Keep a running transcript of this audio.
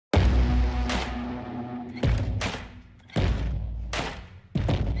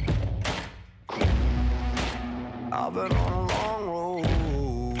I've been on a long road,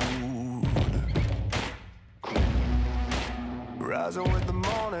 rising with the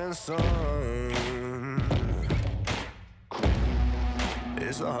morning sun.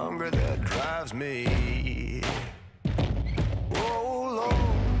 It's the hunger that drives me. Oh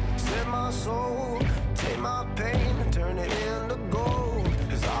Lord, set my soul, take my pain and turn it into gold.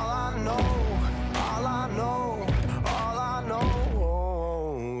 It's all I know, all I know, all I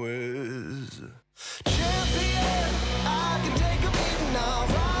know is champion. I can take a beating now,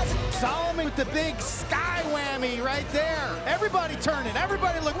 rise again. Solomon with the big sky whammy right there. Everybody turning,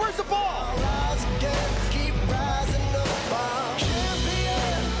 everybody look, where's the ball? I'll rise again, keep rising up. I'm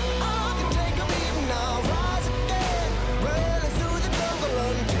champion. I can take a beating now, rise again. Running through the jungle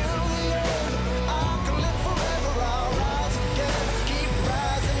until the end. I can live forever, I'll rise again, keep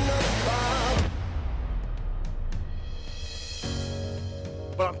rising up.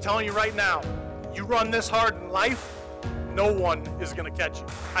 But I'm telling you right now, you run this hard in life, no one is going to catch you.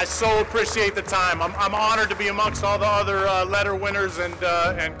 I so appreciate the time. I'm honored to be amongst all the other letter winners and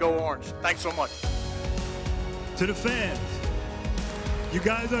go Orange. Thanks so much. To the fans, you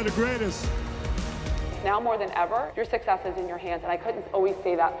guys are the greatest. Now more than ever, your success is in your hands, and I couldn't always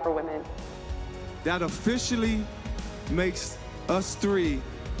say that for women. That officially makes us three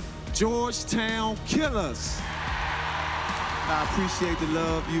Georgetown Killers. I appreciate the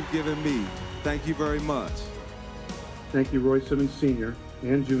love you've given me. Thank you very much. Thank you, Roy Simmons Sr.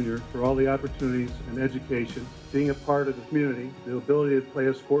 and Jr. for all the opportunities and education, being a part of the community, the ability to play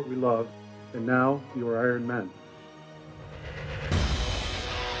a sport we love, and now you are Iron Men.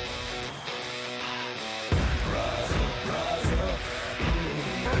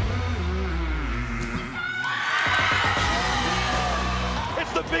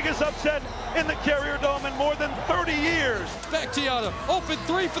 It's the biggest upset in the Carrier Dome in more than 30 years. Back Tiana, open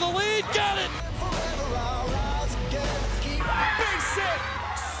three for the lead, got it! Base hit,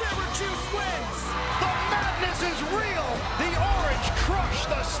 Syracuse wins. The madness is real. The Orange crushed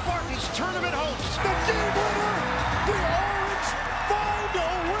the Spartans tournament hosts. The game winner, the Orange find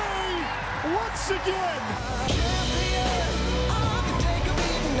a way once again. Champion, I can take a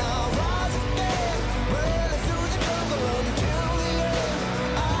beating now, rise again. Running through the jungle until the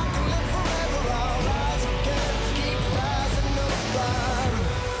end. I can live forever, I'll rise again, keep rising up.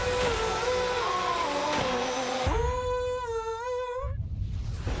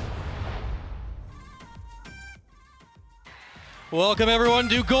 Welcome everyone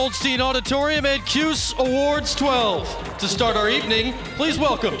to Goldstein Auditorium at Cuse Awards 12. To start our evening, please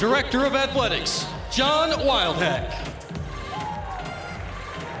welcome Director of Athletics, John Wildhack.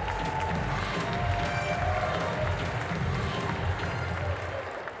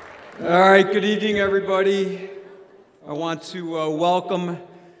 All right, good evening, everybody. I want to welcome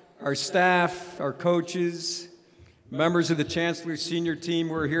our staff, our coaches, members of the Chancellor's senior team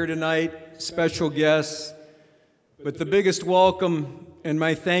who are here tonight, special guests. But the biggest welcome and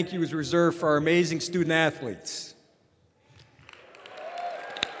my thank you is reserved for our amazing student athletes.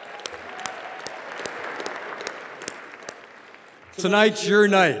 Tonight's your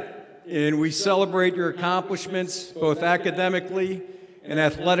night, and we celebrate your accomplishments both academically and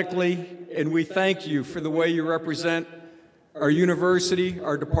athletically, and we thank you for the way you represent our university,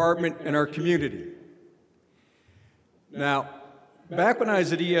 our department, and our community. Now, back when I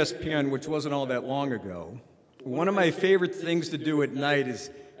was at ESPN, which wasn't all that long ago, one of my favorite things to do at night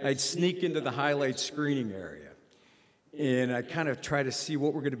is I'd sneak into the highlights screening area, and I kind of try to see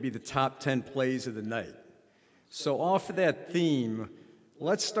what were going to be the top 10 plays of the night. So off of that theme,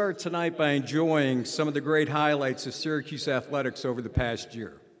 let's start tonight by enjoying some of the great highlights of Syracuse athletics over the past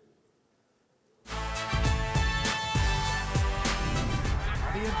year. The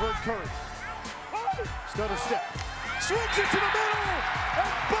invert curve. Stutter step. Swings it to the middle.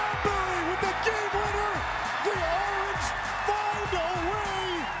 And Bambury with the game winner. The Orange find a way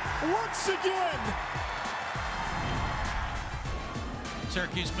once again.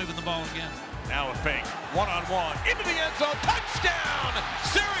 Syracuse moving the ball again. Now a fake, one-on-one, into the end zone, touchdown!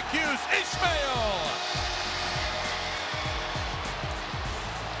 Syracuse, Ishmael!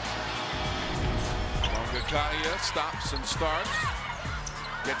 Mongakaia stops and starts,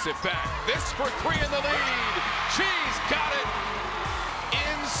 gets it back. This for 3 in the lead. She's got it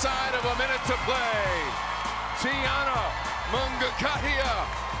inside of a minute to play. Tiana Mongakaia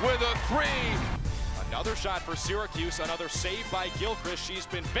with a 3. Another shot for Syracuse, another save by Gilchrist. She's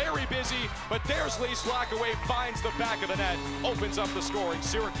been very busy, but there's Lee Slockaway, finds the back of the net, opens up the scoring.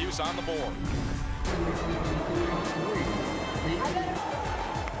 Syracuse on the board.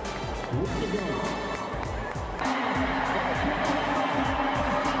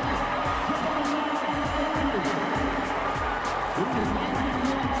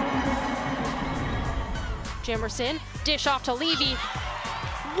 Jimerson. Dish off to Levy.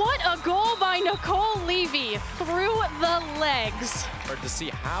 What a goal by Nicole Levy through the legs. Hard to see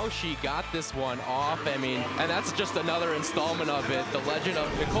how she got this one off. I mean, and that's just another installment of it. The legend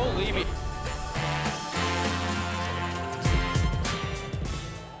of Nicole Levy.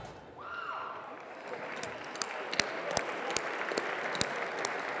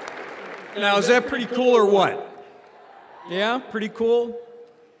 Now, is that pretty cool or what? Yeah, pretty cool?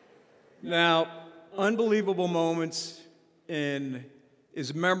 Now, unbelievable moments, and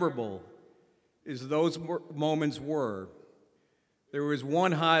as memorable as those moments were, there was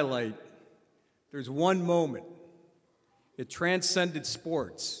one highlight, there's one moment. It transcended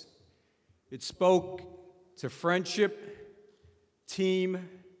sports. It spoke to friendship, team,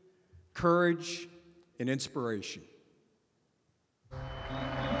 courage, and inspiration.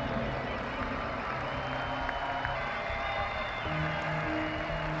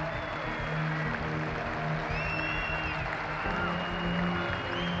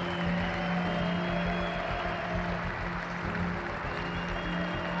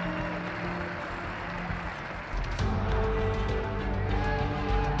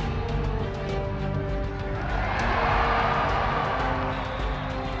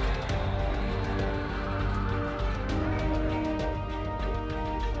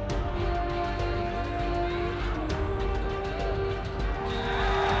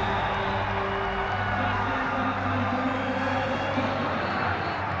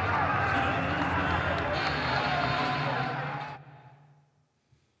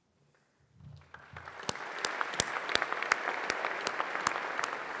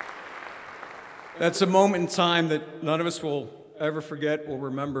 That's a moment in time that none of us will ever forget, will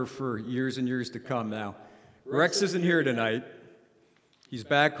remember for years and years to come. Now, Rex isn't here tonight. He's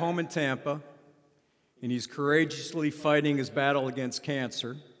back home in Tampa, and he's courageously fighting his battle against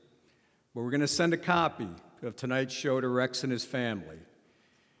cancer. But we're going to send a copy of tonight's show to Rex and his family.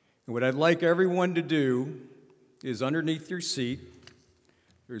 And what I'd like everyone to do is underneath your seat,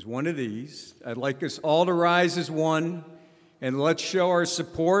 there's one of these. I'd like us all to rise as one, and let's show our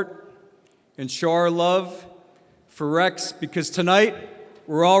support and show our love for Rex, because tonight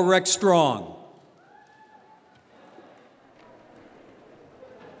we're all Rex strong.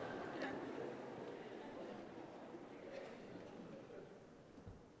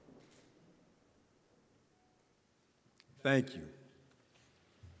 Thank you.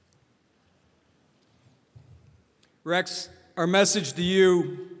 Rex, our message to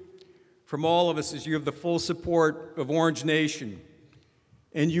you from all of us is you have the full support of Orange Nation,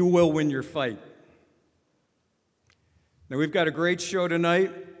 and you will win your fight. Now, we've got a great show tonight.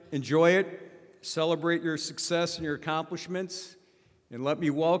 Enjoy it. Celebrate your success and your accomplishments. And let me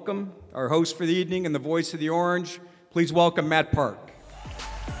welcome our host for the evening and the voice of the Orange. Please welcome Matt Park.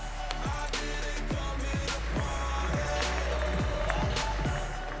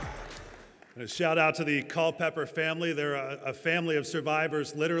 And a shout out to the Culpepper family. They're a family of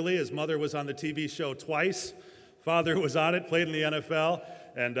survivors, literally. His mother was on the TV show twice. Father was on it, played in the NFL.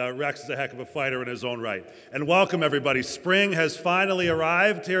 And Rex is a heck of a fighter in his own right. And welcome, everybody. Spring has finally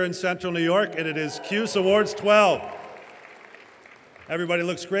arrived here in Central New York, and it is Cuse Awards 12. Everybody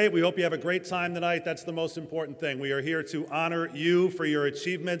looks great. We hope you have a great time tonight. That's the most important thing. We are here to honor you for your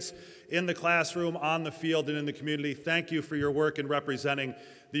achievements in the classroom, on the field, and in the community. Thank you for your work in representing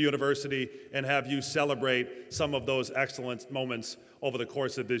the university, and have you celebrate some of those excellent moments over the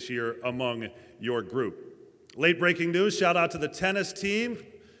course of this year among your group. Late breaking news, shout out to the tennis team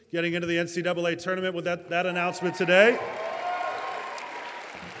getting into the NCAA tournament with that announcement today.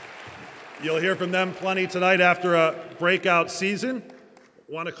 You'll hear from them plenty tonight after a breakout season.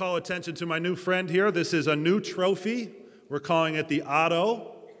 Want to call attention to my new friend here. This is a new trophy. We're calling it the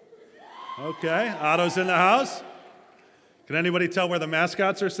Otto. Okay, Otto's in the house. Can anybody tell where the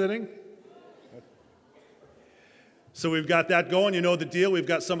mascots are sitting? So we've got that going. You know the deal. We've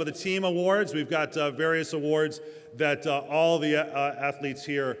got some of the team awards. We've got various awards that all the athletes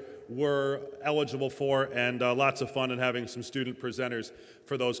here were eligible for, and lots of fun and having some student presenters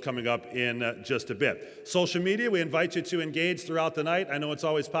for those coming up in just a bit. Social media, we invite you to engage throughout the night. I know it's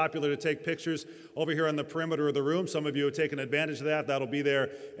always popular to take pictures over here on the perimeter of the room. Some of you have taken advantage of that. That'll be there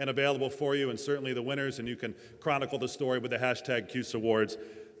and available for you, and certainly the winners, and you can chronicle the story with the hashtag Cuse Awards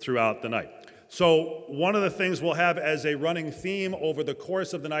throughout the night. So one of the things we'll have as a running theme over the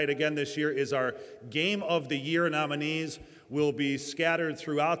course of the night again this year is our Game of the Year nominees will be scattered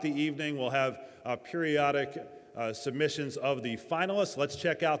throughout the evening. We'll have periodic submissions of the finalists. Let's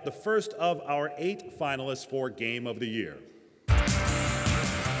check out the first of our 8 finalists for Game of the Year.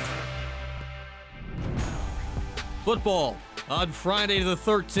 Football, On Friday the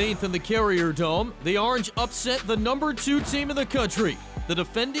 13th in the Carrier Dome, the Orange upset the #2 team in the country, the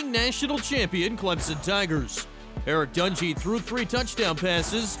defending national champion Clemson Tigers. Eric Dungy threw 3 touchdown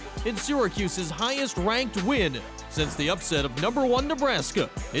passes in Syracuse's highest-ranked win since the upset of #1 Nebraska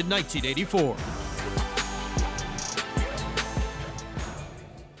in 1984.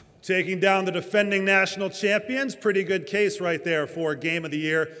 Taking down the defending national champions, pretty good case right there for Game of the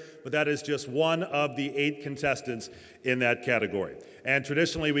Year, but that is just one of the 8 contestants in that category. And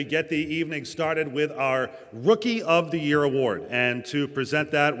traditionally, we get the evening started with our Rookie of the Year award. And to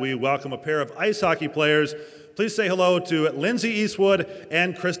present that, we welcome a pair of ice hockey players. Please say hello to Lindsay Eastwood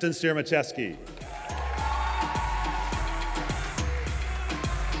and Kristen Stiermacheski.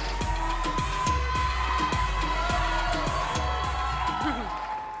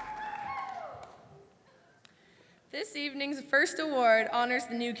 This evening's first award honors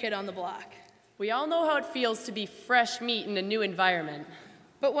the new kid on the block. We all know how it feels to be fresh meat in a new environment.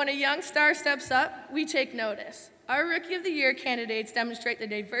 But when a young star steps up, we take notice. Our Rookie of the Year candidates demonstrate the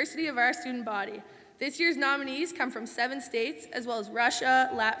diversity of our student body. This year's nominees come from 7 states, as well as Russia,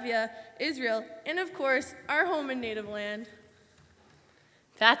 Latvia, Israel, and of course, our home and native land.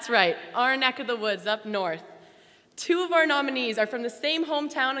 That's right, our neck of the woods up north. 2 of our nominees are from the same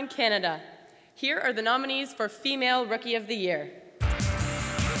hometown in Canada. Here are the nominees for Female Rookie of the Year.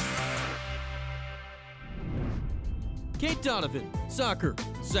 Kate Donovan, soccer,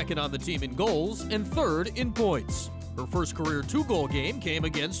 second on the team in goals and 3rd in points. Her first career 2-goal game came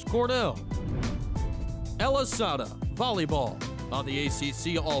against Cornell. Ella Sada, volleyball, on the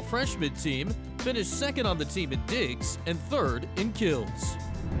ACC All-Freshman team, finished 2nd on the team in digs and 3rd in kills.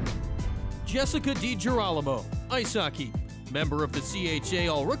 Jessica DiGirolamo, ice hockey, member of the CHA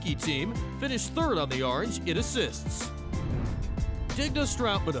All-Rookie team, finished 3rd on the Orange in assists. Digna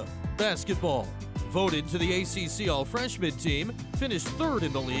Strautmana, basketball, voted to the ACC All-Freshman team, finished 3rd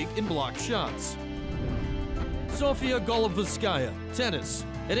in the league in block shots. Sofia Golovaskaya, tennis,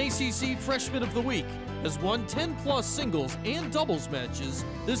 an ACC Freshman of the Week, has won 10-plus singles and doubles matches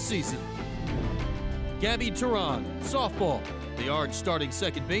this season. Gabby Turan, softball, the Orange starting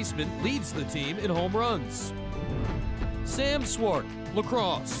second baseman, leads the team in home runs. Sam Swart,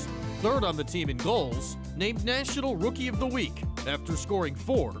 lacrosse, 3rd on the team in goals, named National Rookie of the Week after scoring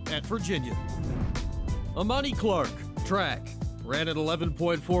 4 at Virginia. Amani Clark, track, ran an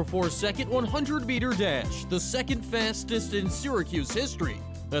 11.44 second 100-meter dash, the 2nd fastest in Syracuse history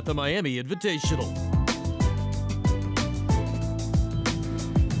at the Miami Invitational.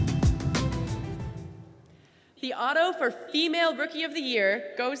 The auto for Female Rookie of the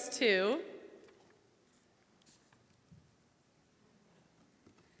Year goes to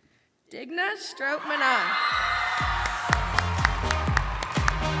Digna Strautmana.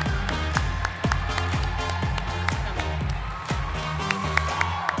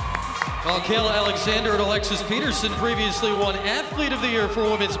 While Kayla Alexander and Alexis Peterson previously won Athlete of the Year for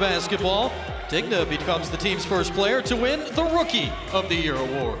women's basketball, Digna becomes the team's first player to win the Rookie of the Year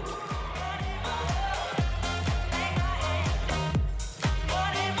award.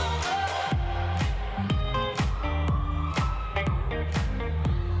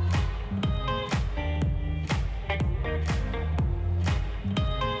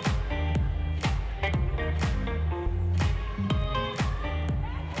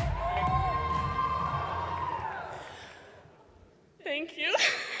 Thank you.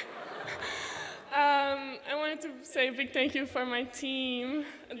 I wanted to say a big thank you for my team.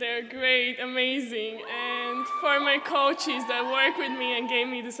 They're great, amazing, and for my coaches that work with me and gave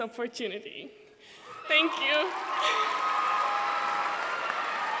me this opportunity. Thank you.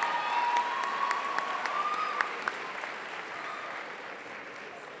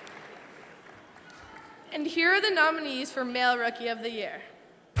 And here are the nominees for Male Rookie of the Year.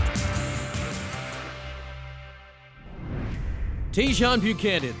 Tajon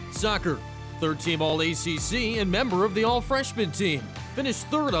Buchanan, soccer, 3rd team All-ACC and member of the All-Freshman team, finished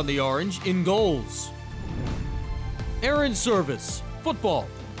 3rd on the Orange in goals. Aaron Service, football,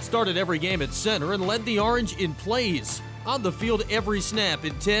 started every game at center and led the Orange in plays, on the field every snap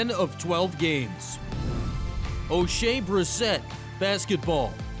in 10 of 12 games. O'Shea Brissett,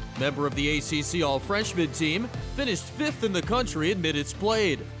 basketball, member of the ACC All-Freshman team, finished 5th in the country in minutes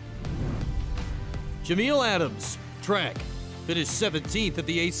played. Jameel Adams, track, finished 17th at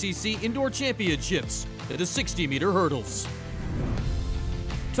the ACC Indoor Championships in the 60-meter hurdles.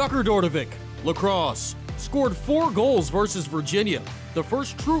 Tucker Dordovic, lacrosse, scored 4 goals versus Virginia, the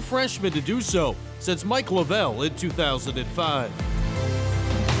first true freshman to do so since Mike Lavelle in 2005.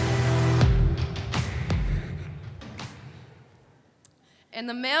 And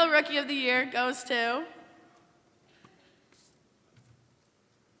the Male Rookie of the Year goes to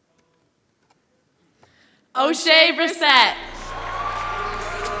O'Shea Brissett.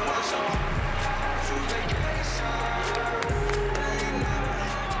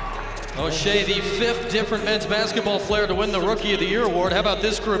 O'Shea, the 5th different men's basketball player to win the Rookie of the Year award. How about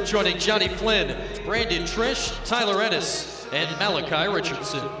this group joining Johnny Flynn, Brandon Trish, Tyler Ennis, and Malachi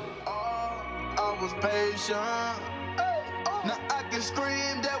Richardson? I was patient. Now I can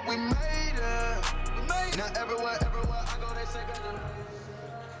scream that we made it. Now everywhere I go, they say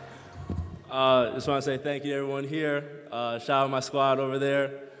just want to say thank you to everyone here. Shout out my squad over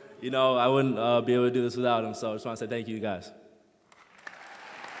there. You know, I wouldn't be able to do this without them, so I just want to say thank you guys.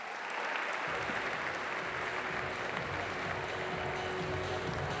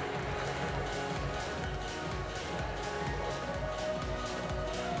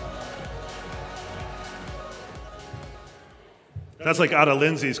 That's like out of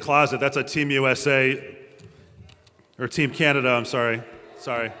Lindsay's closet. That's a Team USA, or Team Canada, I'm sorry.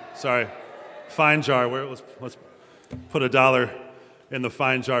 Sorry. Fine jar. Let's put $1 in the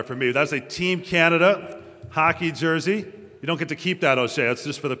fine jar for me. That's a Team Canada hockey jersey. You don't get to keep that, O'Shea. That's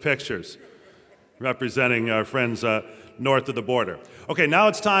just for the pictures, representing our friends north of the border. Okay, now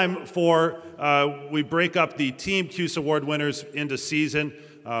it's time for, we break up the Team Cuse Award winners into season.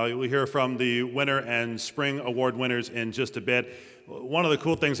 We'll hear from the winter and spring award winners in just a bit. One of the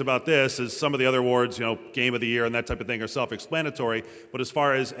cool things about this is some of the other awards, you know, Game of the Year and that type of thing, are self-explanatory. But as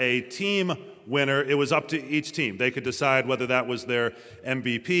far as a team winner, it was up to each team. They could decide whether that was their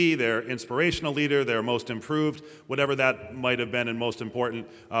MVP, their inspirational leader, their most improved, whatever that might have been and most important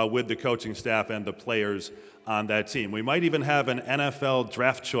with the coaching staff and the players on that team. We might even have an NFL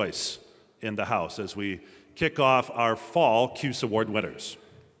draft choice in the house as we kick off our fall Cuse Award winners.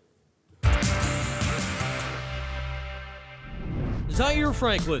 Zaire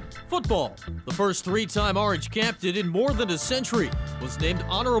Franklin, football. The first 3-time Orange captain in more than a century, was named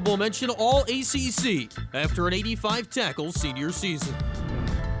honorable mention All-ACC after an 85-tackle senior season.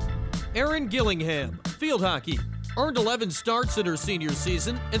 Erin Gillingham, field hockey, earned 11 starts in her senior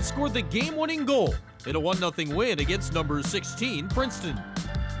season and scored the game-winning goal in a 1-0 win against number 16 Princeton.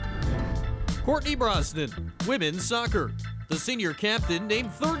 Courtney Brosnan, women's soccer. The senior captain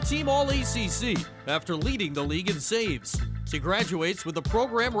named 3rd team All-ACC after leading the league in saves. She graduates with a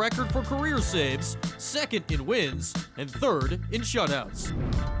program record for career saves, 2nd in wins, and 3rd in shutouts.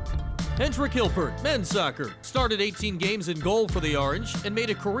 Hendrick Hilpert, men's soccer, started 18 games in goal for the Orange and made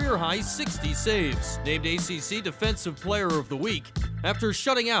a career-high 60 saves. Named ACC Defensive Player of the Week after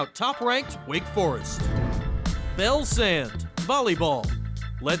shutting out top-ranked Wake Forest. Belle Sand, volleyball,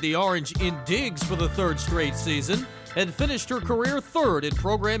 led the Orange in digs for the 3rd straight season and finished her career 3rd in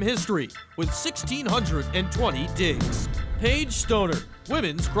program history with 1,620 digs. Paige Stoner,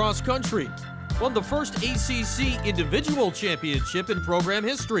 women's cross country, won the first ACC individual championship in program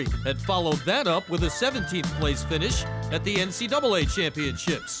history and followed that up with a 17th place finish at the NCAA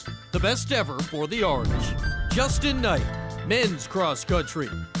championships, the best ever for the Orange. Justin Knight, men's cross country,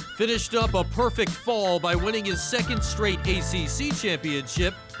 finished up a perfect fall by winning his 2nd straight ACC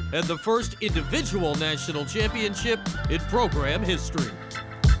championship and the first individual national championship in program history.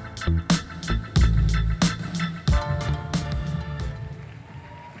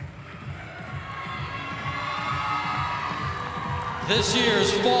 This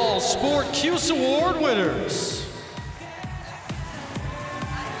year's Fall Sport Cuse Award winners.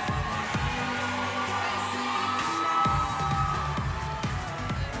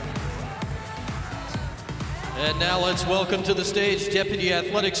 And now let's welcome to the stage Deputy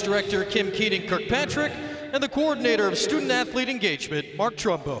Athletics Director Kim Keating-Kirkpatrick and the Coordinator of Student Athlete Engagement, Mark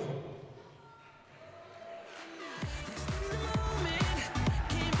Trumbo.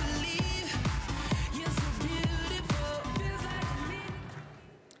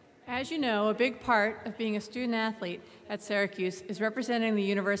 As you know, a big part of being a student athlete at Syracuse is representing the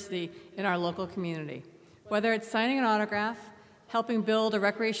university in our local community. Whether it's signing an autograph, helping build a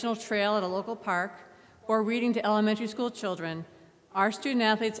recreational trail at a local park, or reading to elementary school children, our student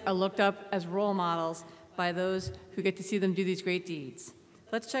athletes are looked up as role models by those who get to see them do these great deeds.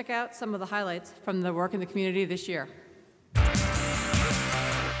 Let's check out some of the highlights from the work in the community this year.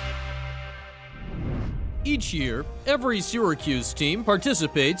 Each year, every Syracuse team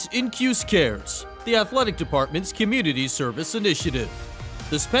participates in Cuse Cares, the athletic department's community service initiative.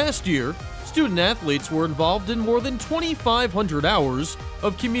 This past year, student athletes were involved in more than 2,500 hours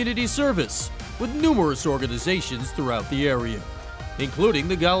of community service with numerous organizations throughout the area, including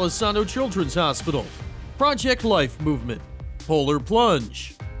the Golisano Children's Hospital, Project Life Movement, Polar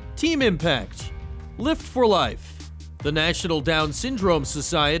Plunge, Team Impact, Lift for Life, the National Down Syndrome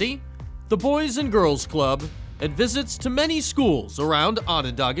Society, the Boys and Girls Club, and visits to many schools around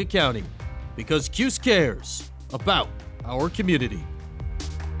Onondaga County. because Cuse cares about our community.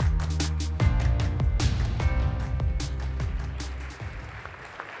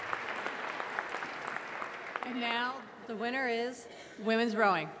 And now the winner is women's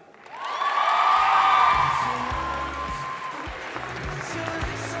rowing.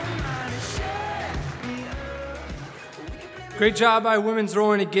 Great job by women's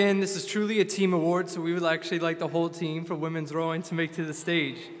rowing again. This is truly a team award, so we would actually like the whole team for women's rowing to make to the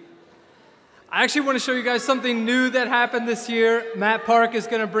stage. I actually want to show you guys something new that happened this year. Matt Park is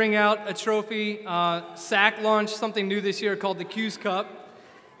going to bring out a trophy. SAC launched something new this year called the Cuse Cup.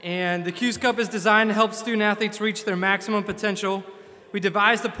 And the Cuse Cup is designed to help student athletes reach their maximum potential. We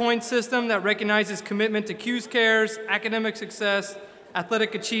devised a point system that recognizes commitment to Cuse cares, academic success,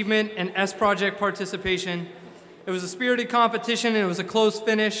 athletic achievement, and S-Project participation. It was a spirited competition, and it was a close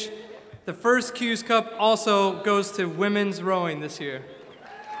finish. The first Cuse Cup also goes to women's rowing this year.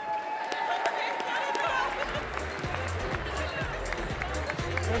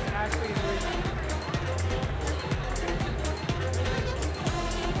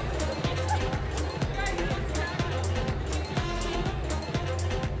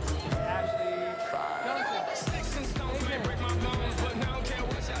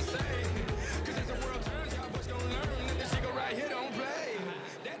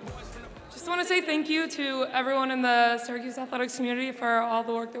 Just want to say thank you to everyone in the Syracuse athletics community for all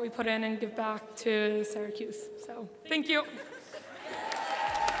the work that we put in and give back to Syracuse. So, thank you.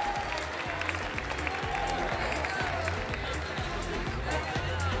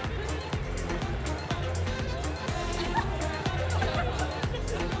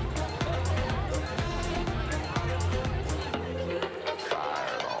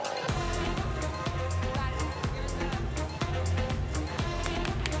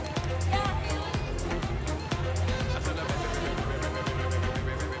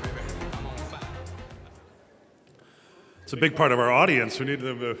 It's a big part of our audience. We need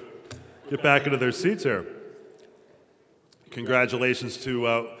them to get back into their seats here. Congratulations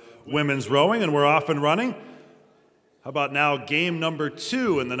to women's rowing, and we're off and running. How about now game number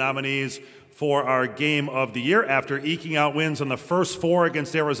 2 in the nominees for our game of the year after eking out wins in the first 4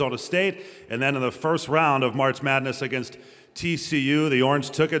 against Arizona State, and then in the first round of March Madness against TCU. The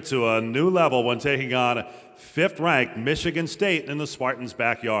Orange took it to a new level when taking on 5th-ranked Michigan State in the Spartans'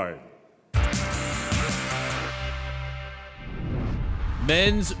 backyard.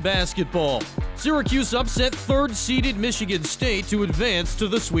 Men's basketball. Syracuse upset 3rd-seeded Michigan State to advance to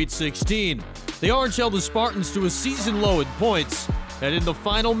the Sweet 16. The Orange held the Spartans to a season low in points. And in the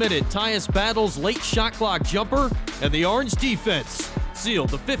final minute, Tyus Battle's late shot clock jumper and the Orange defense sealed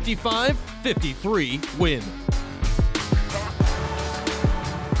the 55-53 win.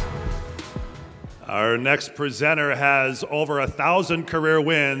 Our next presenter has over 1,000 career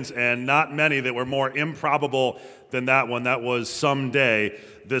wins, and not many that were more improbable than that one. That was Someday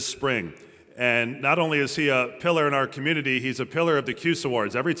this spring. And not only is he a pillar in our community, he's a pillar of the Cuse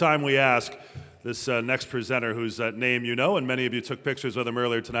Awards. Every time we ask this next presenter, whose name you know, and many of you took pictures with him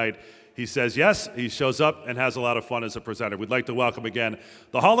earlier tonight, he says yes, he shows up and has a lot of fun as a presenter. We'd like to welcome again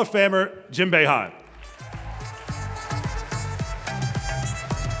the Hall of Famer, Jim Boeheim.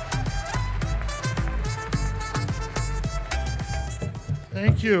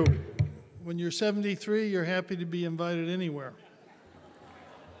 Thank you. When you're 73, you're happy to be invited anywhere.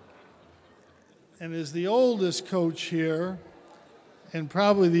 And as the oldest coach here, and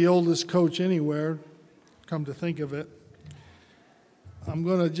probably the oldest coach anywhere, come to think of it, I'm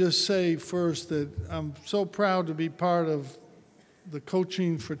going to just say first that I'm so proud to be part of the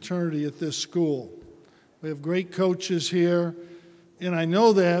coaching fraternity at this school. We have great coaches here, and I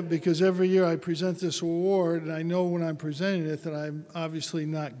know that because every year I present this award, and I know when I'm presenting it that I'm obviously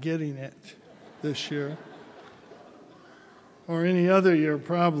not getting it this year, or any other year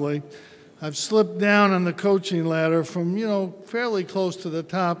probably. I've slipped down on the coaching ladder from, fairly close to the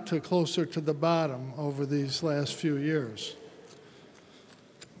top to closer to the bottom over these last few years.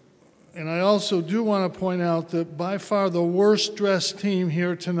 And I also do want to point out that by far the worst dressed team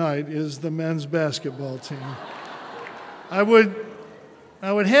here tonight is the men's basketball team. I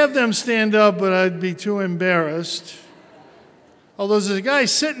would have them stand up, but I'd be too embarrassed. Although there's a guy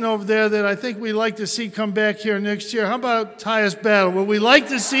sitting over there that I think we'd like to see come back here next year. How about Tyus Battle? Would we like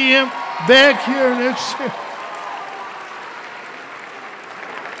to see him back here next year?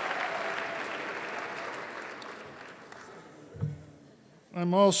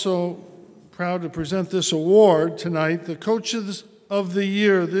 I'm also proud to present this award tonight. The Coaches of the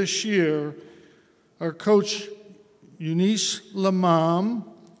Year this year are Coach Eunice Lamam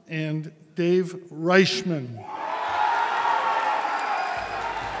and Dave Reichman.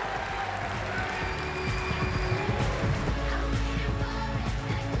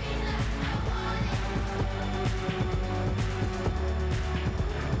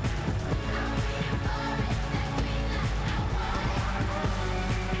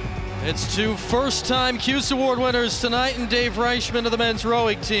 It's two first-time Cuse Award winners tonight, and Dave Reichman of the men's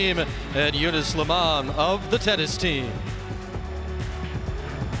rowing team and Eunice Lamam of the tennis team.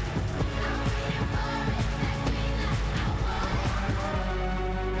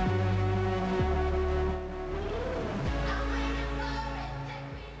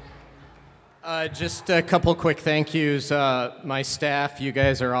 Just a couple quick thank yous. My staff, you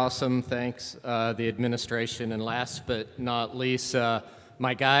guys are awesome, thanks. The administration, and last but not least,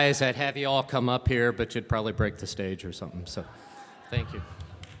 my guys. I'd have you all come up here, but you'd probably break the stage or something, so thank you.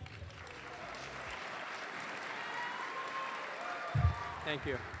 Thank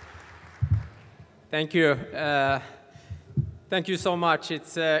you. Thank you. Thank you so much.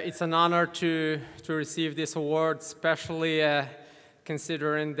 It's an honor to receive this award, especially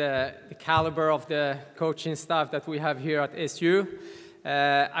considering the caliber of the coaching staff that we have here at SU.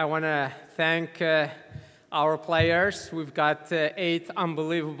 I want to thank our players. We've got 8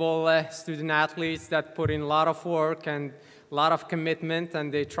 unbelievable student athletes that put in a lot of work and a lot of commitment,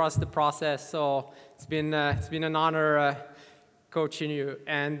 and they trust the process. So it's been an honor coaching you.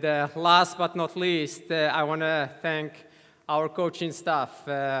 And last but not least, I want to thank our coaching staff.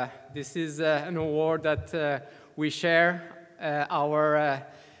 This is an award that we share. Our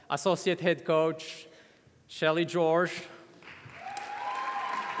associate head coach, Shelly George.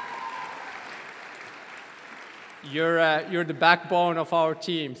 You're the backbone of our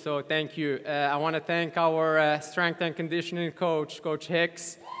team, so thank you. I want to thank our strength and conditioning coach, Coach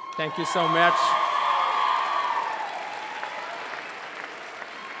Hicks. Thank you so much.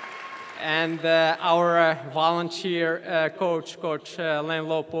 And our volunteer coach, Coach Len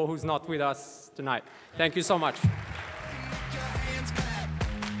Lopo, who's not with us tonight. Thank you so much.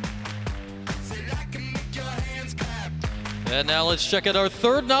 And now let's check out our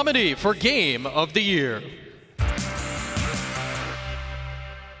third nominee for Game of the Year.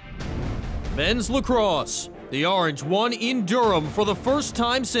 Men's lacrosse. The Orange won in Durham for the first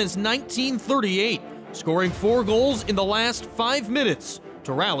time since 1938, scoring 4 goals in the last 5 minutes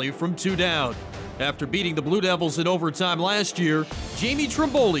to rally from 2 down. After beating the Blue Devils in overtime last year, Jamie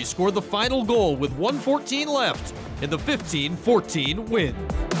Trimboli scored the final goal with 1:14 left in the 15-14 win.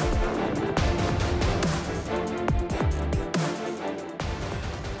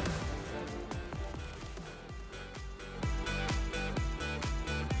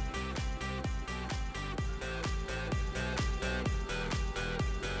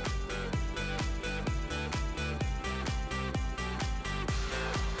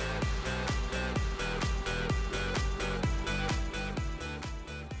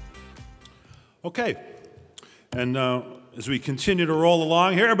 Okay, and as we continue to roll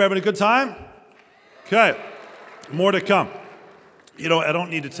along here, everybody having a good time? Okay, more to come. You know, I don't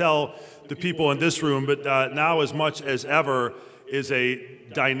need to tell the people in this room, but now as much as ever is a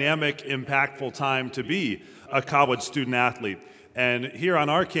dynamic, impactful time to be a college student athlete. And here on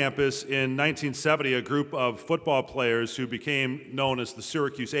our campus in 1970, a group of football players who became known as the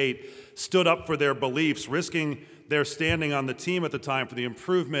Syracuse 8 stood up for their beliefs, risking their standing on the team at the time for the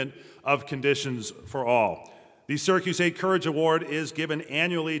improvement of conditions for all. The Syracuse 8 Courage Award is given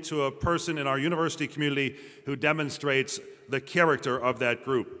annually to a person in our university community who demonstrates the character of that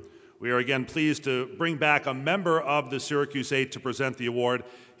group. We are again pleased to bring back a member of the Syracuse 8 to present the award.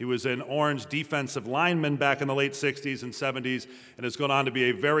 He was an Orange defensive lineman back in the late 60s and 70s and has gone on to be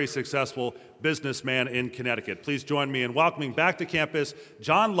a very successful businessman in Connecticut. Please join me in welcoming back to campus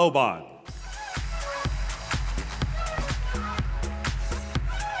John Lobon.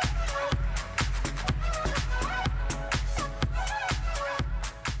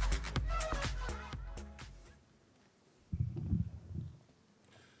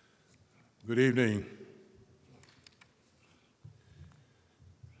 Good evening.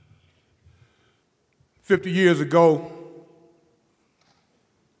 "50 years ago,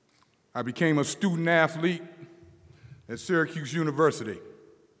 I became a student athlete at Syracuse University.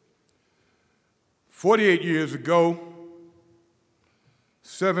 48 years ago,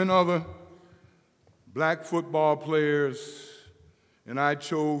 7 other black football players and I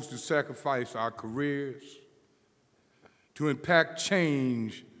chose to sacrifice our careers to impact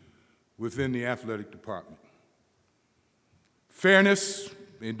change within the athletic department. Fairness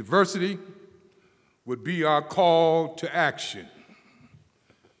and diversity would be our call to action,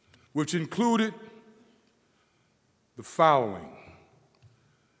 which included the following: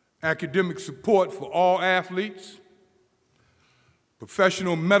 academic support for all athletes,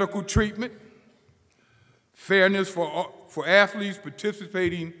 professional medical treatment, fairness for athletes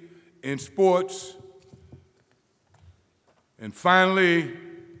participating in sports, and finally,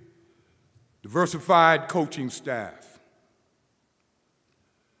 diversified coaching staff.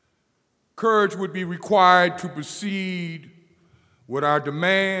 Courage would be required to proceed with our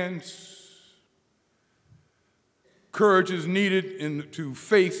demands. Courage is needed to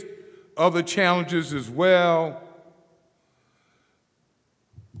face other challenges as well.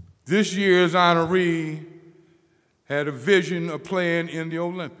 This year's honoree had a vision of playing in the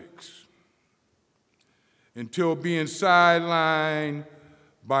Olympics until being sidelined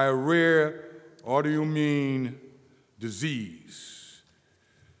by a rare autoimmune disease.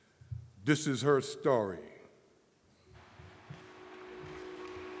 This is her story.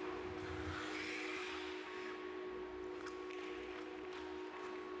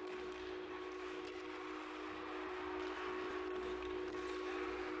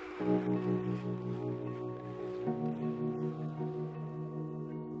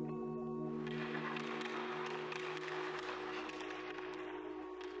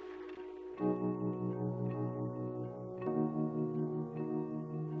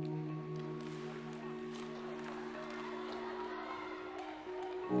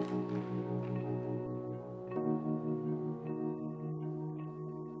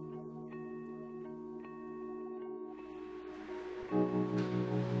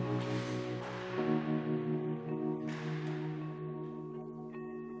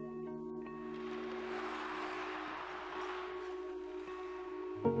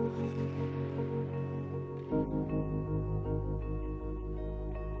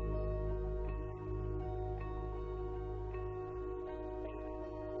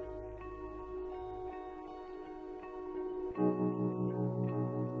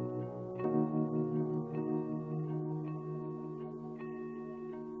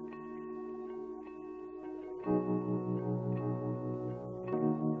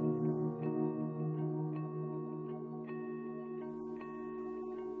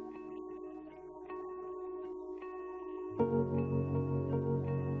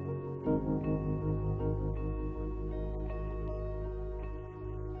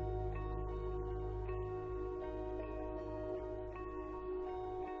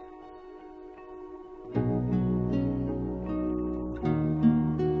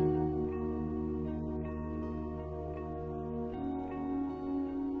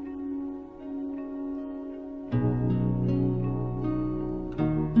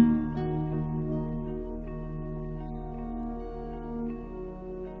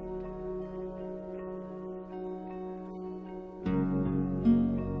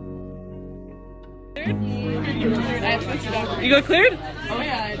 You got cleared? Oh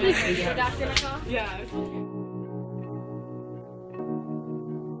yeah, I did. Yeah.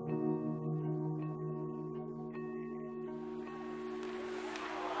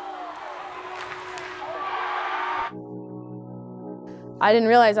 I didn't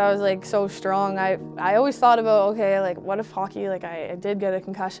realize I was like so strong. I always thought about, okay, like what if hockey, like I did get a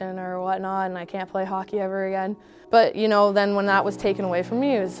concussion or whatnot and I can't play hockey ever again. But you know, then when that was taken away from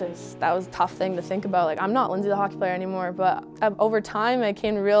me, that was a tough thing to think about. Like I'm not Lindsay the hockey player anymore, but over time I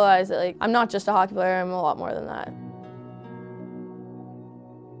came to realize that like I'm not just a hockey player, I'm a lot more than that.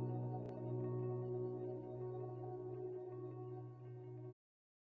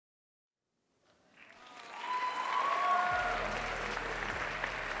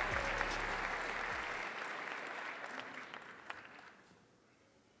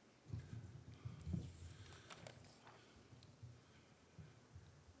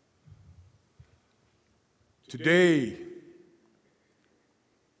 Today,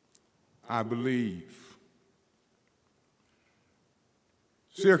 I believe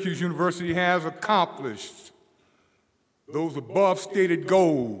Syracuse University has accomplished those above stated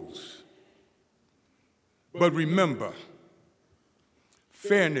goals. But remember,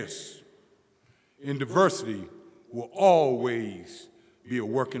 fairness and diversity will always be a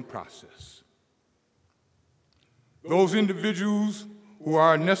work in process. Those individuals who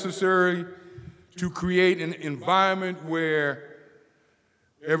are necessary to create an environment where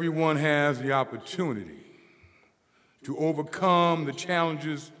everyone has the opportunity to overcome the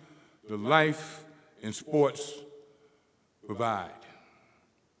challenges that life and sports provide.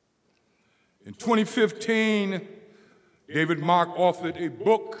 In 2015, David Mark authored a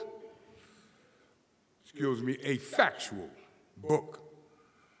book, a factual book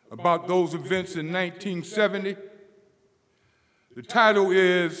about those events in 1970. The title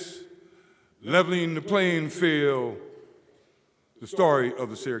is Leveling the Playing Field, the story of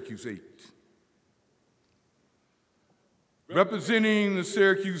the Syracuse Eight. Representing the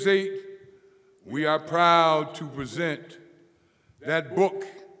Syracuse Eight, we are proud to present that book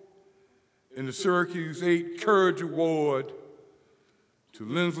in the Syracuse Eight Courage Award to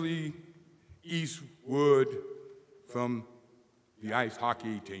Lindsley Eastwood from the ice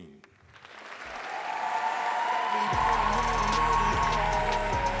hockey team.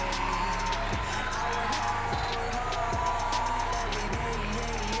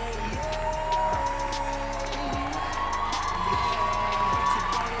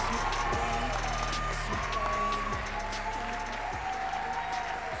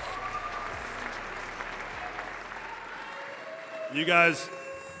 You guys,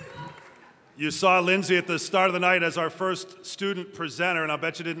 you saw Lindsay at the start of the night as our first student presenter, and I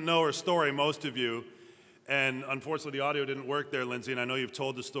bet you didn't know her story, most of you. And unfortunately, the audio didn't work there, Lindsay, and I know you've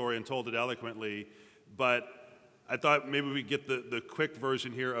told the story and told it eloquently, but I thought maybe we'd get the quick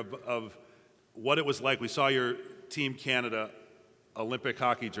version here of what it was like. We saw your Team Canada Olympic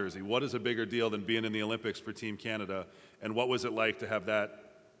hockey jersey. What is a bigger deal than being in the Olympics for Team Canada, and what was it like to have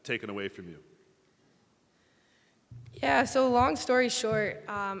that taken away from you? Yeah, so long story short,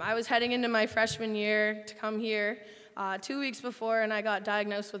 I was heading into my freshman year to come here 2 weeks before, and I got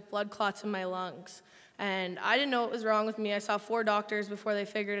diagnosed with blood clots in my lungs. And I didn't know what was wrong with me. I saw 4 doctors before they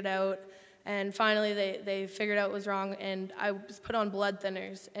figured it out, and finally they figured out what was wrong, and I was put on blood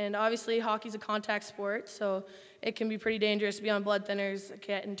thinners. And obviously hockey's a contact sport, so it can be pretty dangerous to be on blood thinners,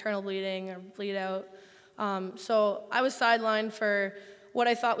 get internal bleeding or bleed out. So I was sidelined for what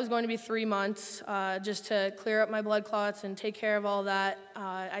I thought was going to be 3 months, just to clear up my blood clots and take care of all that.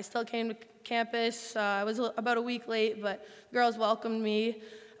 I still came to campus. I was about a week late, but girls welcomed me,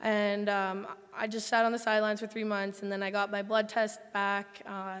 and I just sat on the sidelines for 3 months, and then I got my blood test back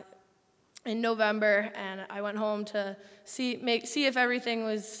in November, and I went home to see if everything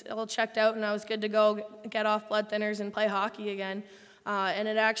was all checked out and I was good to go, get off blood thinners and play hockey again. And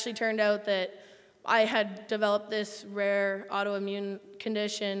it actually turned out that I had developed this rare autoimmune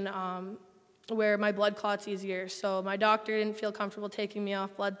condition where my blood clots easier. So my doctor didn't feel comfortable taking me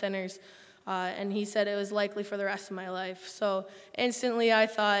off blood thinners, and he said it was likely for the rest of my life. So instantly I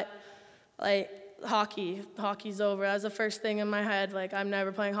thought, like, hockey's over. That was the first thing in my head, like, I'm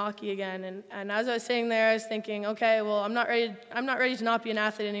never playing hockey again. And as I was sitting there, I was thinking, okay, well, I'm not ready to not be an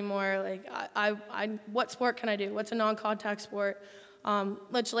athlete anymore. Like, what sport can I do? What's a non-contact sport?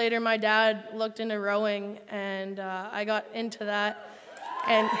 Much later, my dad looked into rowing, and I got into that.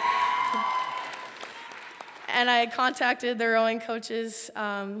 And I contacted the rowing coaches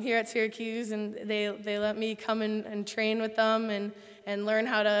here at Syracuse, and they let me come and train with them and learn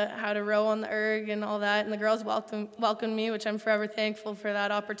how to row on the erg and all that. And the girls welcomed me, which I'm forever thankful for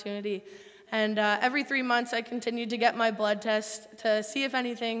that opportunity. And every 3 months, I continued to get my blood test to see if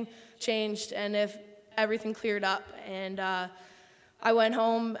anything changed and if everything cleared up. And I went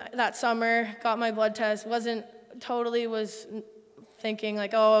home that summer, got my blood test, was thinking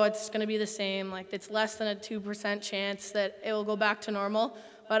like, oh, it's gonna be the same, like it's less than a 2% chance that it will go back to normal.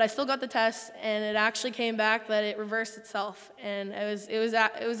 But I still got the test, and it actually came back that it reversed itself. And it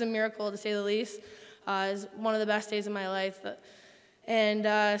was a miracle, to say the least. It was one of the best days of my life.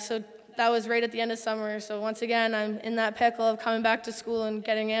 And so that was right at the end of summer. So once again, I'm in that pickle of coming back to school and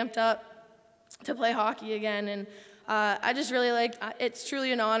getting amped up to play hockey again. And I just really it's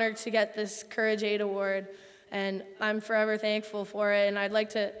truly an honor to get this Courage 8 award, and I'm forever thankful for it. And I'd like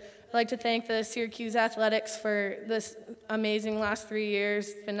to thank the Syracuse Athletics for this amazing last 3 years.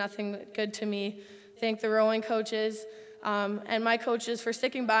 It's been nothing but good to me. Thank the rowing coaches and my coaches for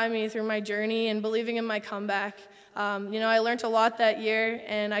sticking by me through my journey and believing in my comeback. I learned a lot that year,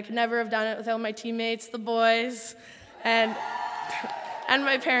 and I could never have done it without my teammates, the boys, and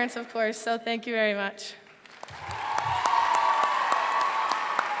my parents, of course. So thank you very much.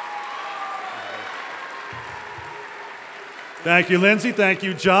 Thank you, Lindsay. Thank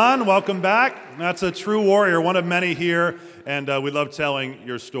you, John. Welcome back. That's a true warrior, one of many here, and we love telling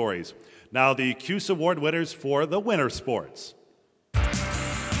your stories. Now, the Cuse Award winners for the winter sports.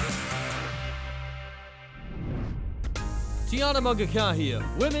 Tiana Mungakahia,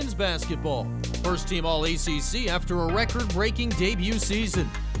 women's basketball. First team All-ACC after a record-breaking debut season.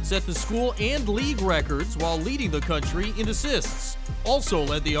 Set the school and league records while leading the country in assists. Also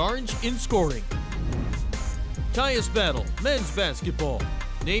led the Orange in scoring. Caius Battle, men's basketball.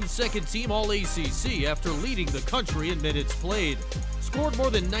 Named second team All-ACC after leading the country in minutes played. Scored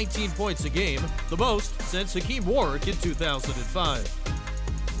more than 19 points a game, the most since Hakeem Warwick in 2005.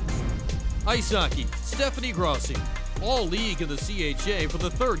 Ice hockey, Stephanie Grossi. All-league in the CHA for the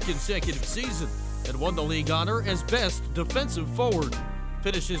 3rd consecutive season and won the league honor as best defensive forward.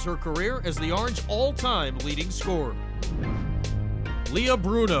 Finishes her career as the Orange all-time leading scorer. Leah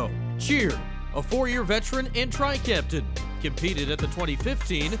Bruno, cheer. A 4-year veteran and tri-captain, competed at the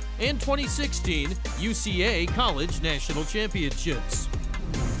 2015 and 2016 UCA College National Championships.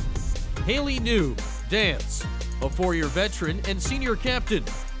 Haley New, dance. A 4-year veteran and senior captain.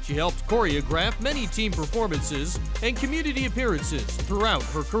 She She helped choreograph many team performances and community appearances throughout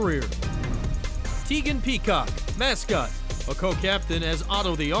her career. Tegan Peacock, mascot, a co-captain as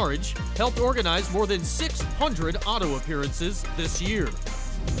Otto the Orange, helped organize more than 600 Otto appearances this year.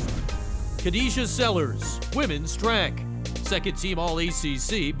 Khadijah Sellers, women's track, second team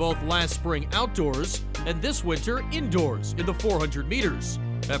All-ACC both last spring outdoors and this winter indoors in the 400 meters,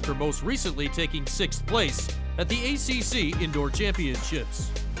 after most recently taking 6th place at the ACC Indoor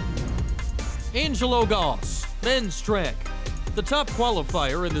Championships. Angelo Goss, men's track, the top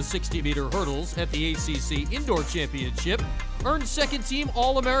qualifier in the 60-meter hurdles at the ACC Indoor Championship, earned second team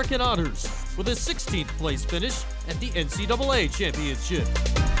All-American honors with a 16th place finish at the NCAA Championship.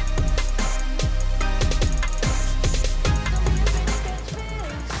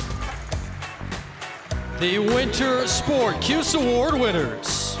 The Winter Sport Cuse Award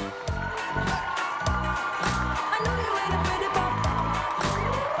winners.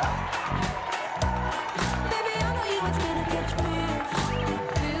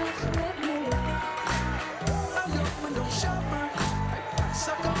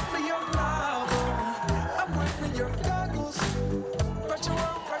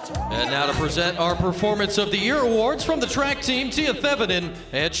 And now to present our Performance of the Year awards from the track team, Tia Thevenin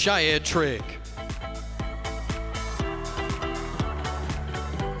and Cheyenne Trigg.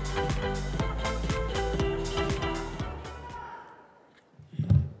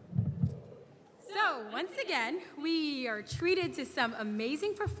 So, once again, we are treated to some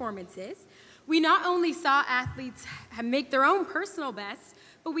amazing performances. We not only saw athletes make their own personal bests,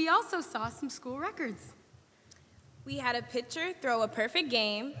 but we also saw some school records. We had a pitcher throw a perfect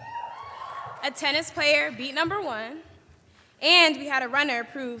game, a tennis player beat #1, and we had a runner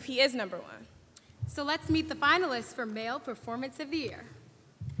prove he is #1. So let's meet the finalists for Male Performance of the Year.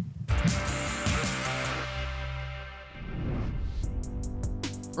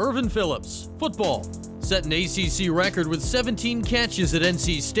 Irvin Phillips, football, set an ACC record with 17 catches at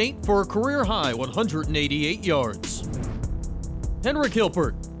NC State for a career-high 188 yards. Henrik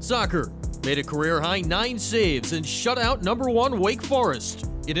Hilpert, soccer, made a career-high 9 saves and shut out #1 Wake Forest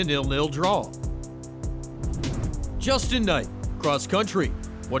in a 0-0 draw. Justin Knight, cross country,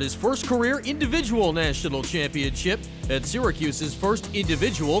 won his first career individual national championship at Syracuse's first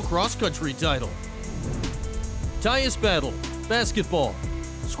individual cross-country title. Tyus Battle, basketball,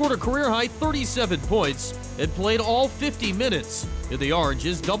 scored a career-high 37 points and played all 50 minutes in the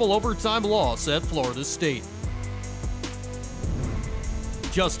Orange's double overtime loss at Florida State.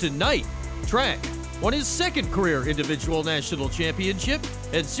 Justin Knight, track, won his second career individual national championship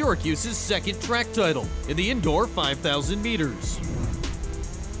and Syracuse's second track title in the indoor 5,000 meters.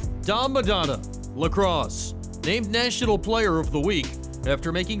 Dom Madonna, lacrosse, named National Player of the Week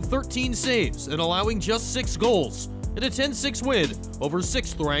after making 13 saves and allowing just 6 goals in a 10-6 win over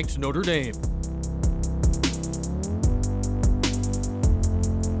 6th-ranked Notre Dame.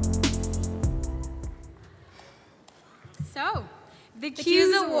 So, the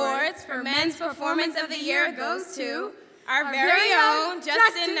Cuse Awards for Men's Performance of the Year goes to our very own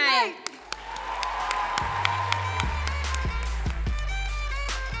Justin Knight.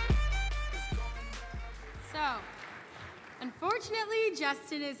 So, unfortunately,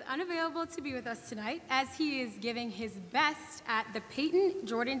 Justin is unavailable to be with us tonight as he is giving his best at the Peyton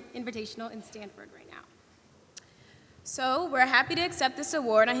Jordan Invitational in Stanford right now. So we're happy to accept this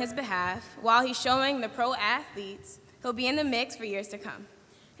award on his behalf while he's showing the pro athletes he'll be in the mix for years to come.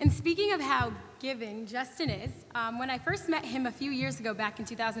 And speaking of how giving Justin is, when I first met him a few years ago back in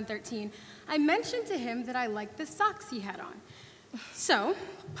 2013, I mentioned to him that I liked the socks he had on. So,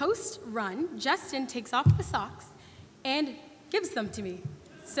 post-run, Justin takes off the socks and gives them to me.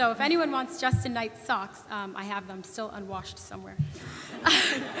 So if anyone wants Justin Knight's socks, I have them still unwashed somewhere.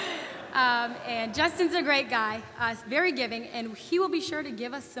 And Justin's a great guy, very giving, and he will be sure to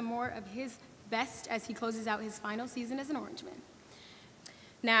give us some more of his best as he closes out his final season as an Orangeman.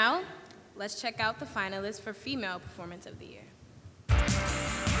 Now, let's check out the finalists for Female Performance of the Year.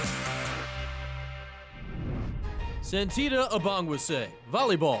 Santita Abangwase,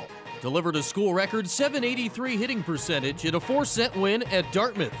 volleyball, delivered a school record 783 hitting percentage in a 4-set win at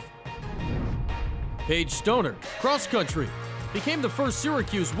Dartmouth. Paige Stoner, cross country, became the first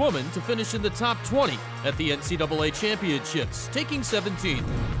Syracuse woman to finish in the top 20 at the NCAA Championships, taking 17th.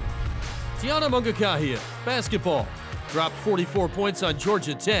 Tiana Mungakahia, basketball, dropped 44 points on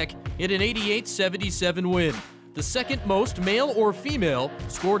Georgia Tech in an 88-77 win, the second most male or female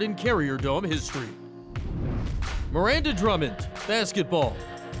scored in Carrier Dome history. Miranda Drummond, basketball,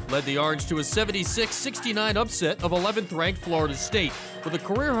 led the Orange to a 76-69 upset of 11th-ranked Florida State with a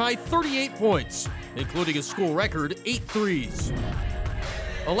career-high 38 points, including a school record 8 threes.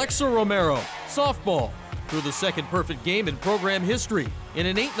 Alexa Romero, softball, threw the second perfect game in program history in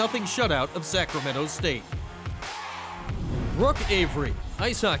an 8-0 shutout of Sacramento State. Brooke Avery,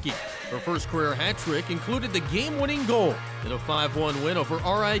 ice hockey. Her first career hat trick included the game-winning goal in a 5-1 win over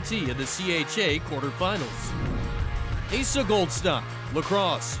RIT in the CHA quarterfinals. Asa Goldstock,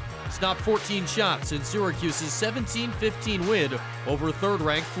 lacrosse, stopped 14 shots in Syracuse's 17-15 win over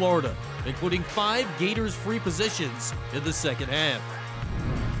third-ranked Florida, including 5 Gators free positions in the second half.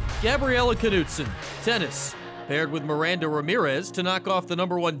 Gabriella Knutson, tennis, paired with Miranda Ramirez to knock off the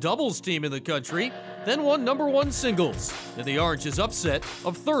 #1 doubles team in the country, then won #1 singles in the Orange's upset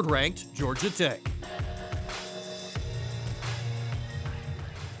of third-ranked Georgia Tech.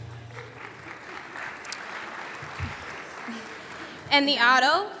 And the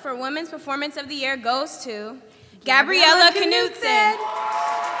auto for Women's Performance of the Year goes to Gabriella Knutson.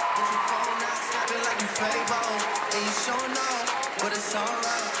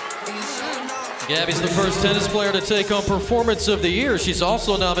 Gabby's the first tennis player to take home Performance of the Year. She's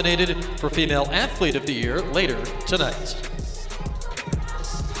also nominated for Female Athlete of the Year later tonight.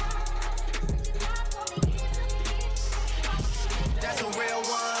 That's a real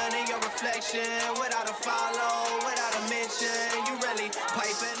one in your reflection, without a follow, without a mention. You really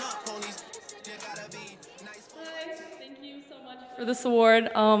piping up on these. You gotta be nice. Thank you so much for this award.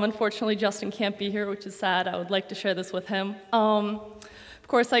 Unfortunately, Justin can't be here, which is sad. I would like to share this with him. Of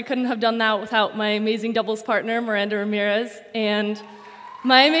course, I couldn't have done that without my amazing doubles partner, Miranda Ramirez, and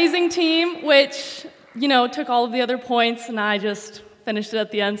my amazing team, which, you know, took all of the other points, and I just finished it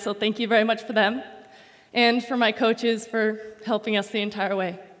at the end, so thank you very much for them. And for my coaches for helping us the entire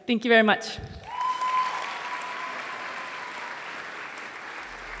way. Thank you very much.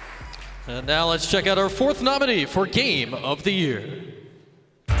 And now let's check out our 4th nominee for Game of the Year.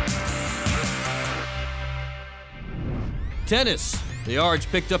 Tennis. The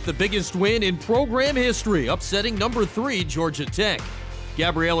Arch picked up the biggest win in program history, upsetting #3 Georgia Tech.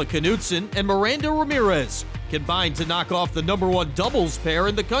 Gabriella Knutson and Miranda Ramirez combined to knock off the #1 doubles pair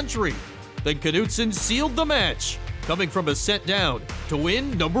in the country. Then Knutson sealed the match, coming from a set down to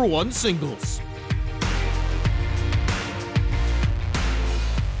win #1 singles.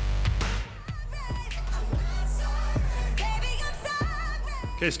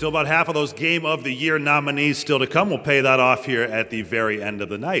 Okay, still about half of those Game of the Year nominees still to come. We'll pay that off here at the very end of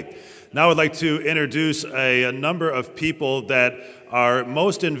the night. Now I'd like to introduce a number of people that are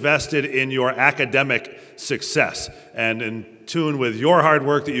most invested in your academic success and in tune with your hard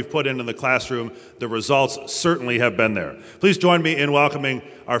work that you've put in the classroom. The results certainly have been there. Please join me in welcoming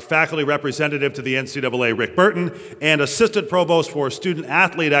our faculty representative to the NCAA, Rick Burton, and Assistant Provost for Student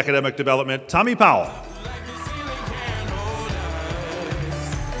Athlete Academic Development, Tommy Powell.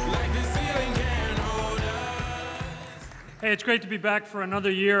 Hey, it's great to be back for another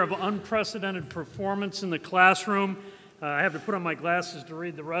year of unprecedented performance in the classroom. I have to put on my glasses to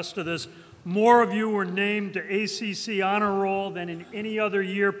read the rest of this. More of you were named to ACC Honor Roll than in any other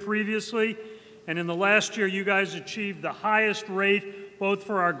year previously. And in the last year, you guys achieved the highest rate, both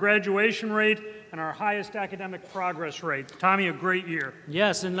for our graduation rate and our highest academic progress rate. Tommy, a great year.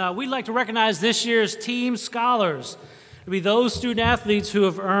 Yes, and we'd like to recognize this year's team scholars. It'll be those student athletes who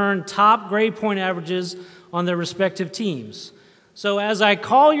have earned top grade point averages on their respective teams. So as I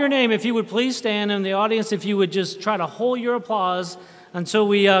call your name, if you would please stand, and the audience, if you would just try to hold your applause until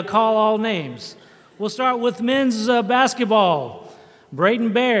we call all names. We'll start with men's basketball.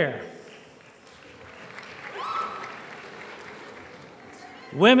 Braden Bear.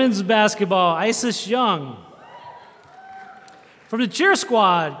 Women's basketball, Isis Young. From the cheer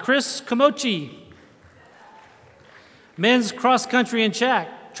squad, Chris Komochi. Men's cross country and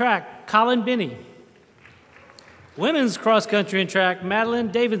track, Colin Binney. Women's cross country and track, Madeline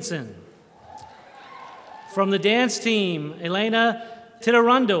Davidson. From the dance team, Elena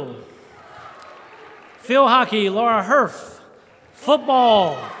Titarundo. Field hockey, Laura Herf.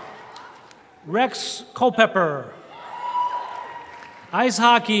 Football, Rex Culpepper. Ice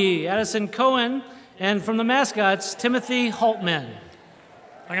hockey, Addison Cohen. And from the mascots, Timothy Holtman.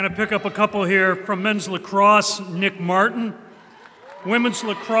 I'm going to pick up a couple here from men's lacrosse, Nick Martin. Women's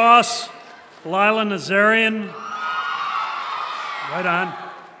lacrosse, Lila Nazarian. Right on.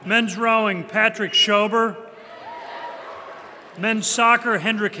 Men's rowing, Patrick Schober. Men's soccer,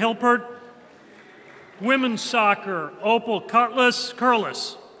 Hendrik Hilpert. Women's soccer, Opal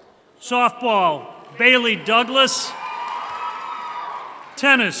Curlis. Softball, Bailey Douglas.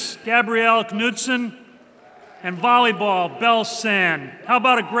 Tennis, Gabrielle Knudsen. And volleyball, Belle Sand. How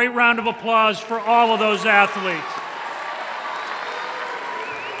about a great round of applause for all of those athletes?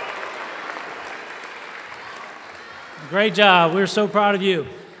 Great job. We're so proud of you.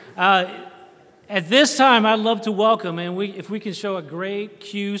 At this time, I'd love to welcome, and if we can show a great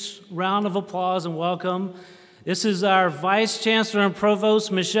Cuse round of applause and welcome. This is our Vice Chancellor and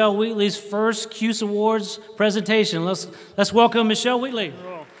Provost, Michelle Wheatley's first Cuse Awards presentation. Let's welcome Michelle Wheatley.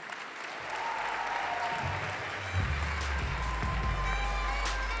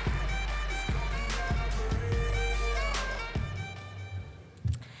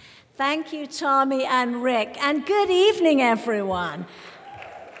 Thank you, Tommy and Rick, and good evening, everyone.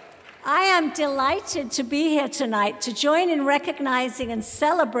 I am delighted to be here tonight to join in recognizing and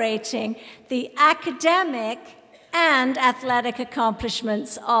celebrating the academic and athletic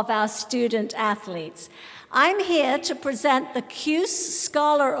accomplishments of our student athletes. I'm here to present the Cuse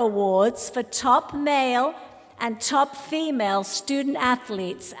Scholar Awards for top male and top female student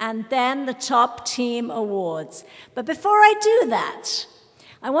athletes, and then the top team awards. But before I do that,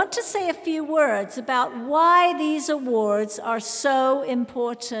 I want to say a few words about why these awards are so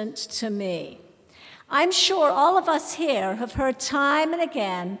important to me. I'm sure all of us here have heard time and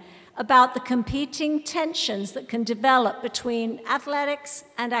again about the competing tensions that can develop between athletics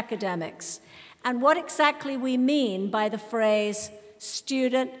and academics, and what exactly we mean by the phrase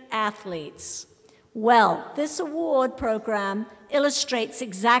student athletes. Well, this award program illustrates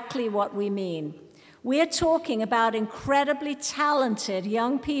exactly what we mean. We're talking about incredibly talented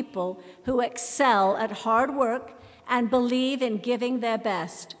young people who excel at hard work and believe in giving their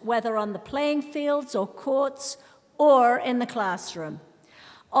best, whether on the playing fields or courts or in the classroom.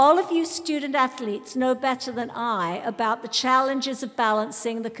 All of you student athletes know better than I about the challenges of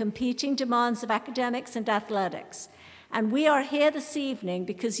balancing the competing demands of academics and athletics. And we are here this evening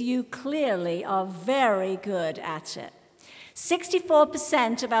because you clearly are very good at it.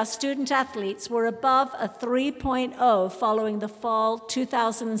 64% of our student athletes were above a 3.0 following the fall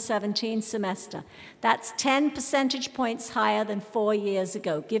 2017 semester. That's 10 percentage points higher than 4 years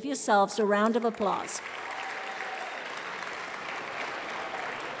ago. Give yourselves a round of applause.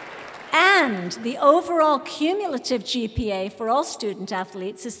 And the overall cumulative GPA for all student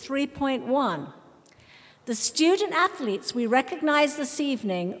athletes is 3.1. The student athletes we recognize this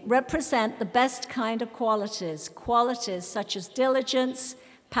evening represent the best kind of qualities such as diligence,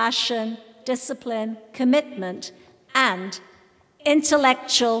 passion, discipline, commitment, and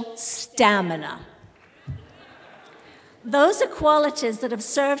intellectual stamina. Those are qualities that have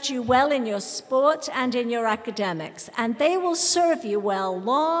served you well in your sport and in your academics, and they will serve you well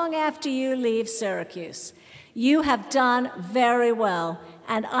long after you leave Syracuse. You have done very well,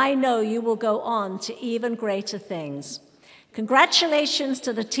 and I know you will go on to even greater things. Congratulations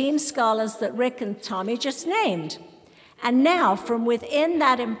to the team scholars that Rick and Tommy just named. And now, from within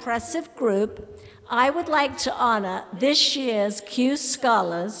that impressive group, I would like to honor this year's Cuse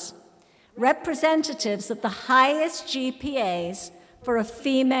Scholars, representatives of the highest GPAs for a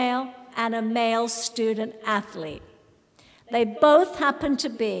female and a male student athlete. They both happen to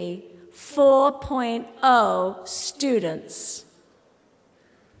be 4.0 students.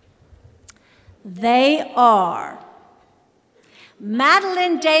 They are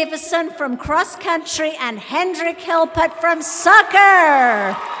Madeline Davison from cross country and Hendrik Hilpert from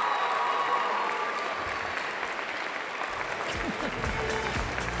soccer.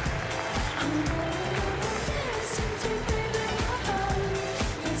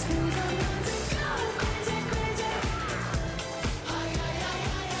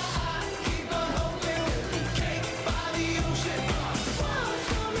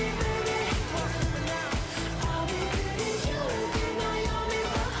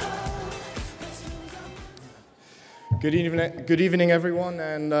 Good evening, everyone,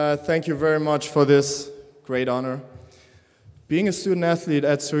 and thank you very much for this great honor. Being a student athlete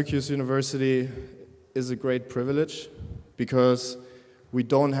at Syracuse University is a great privilege because we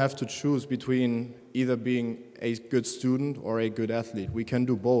don't have to choose between either being a good student or a good athlete. We can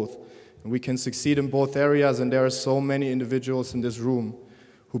do both, and we can succeed in both areas, and there are so many individuals in this room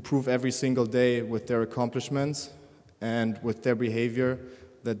who prove every single day with their accomplishments and with their behavior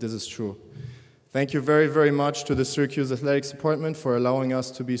that this is true. Thank you very, very much to the Syracuse Athletics Department for allowing us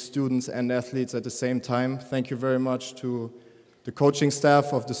to be students and athletes at the same time. Thank you very much to the coaching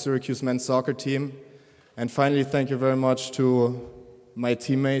staff of the Syracuse men's soccer team. And finally, thank you very much to my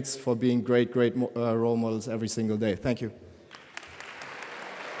teammates for being great role models every single day. Thank you.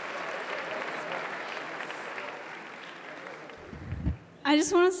 I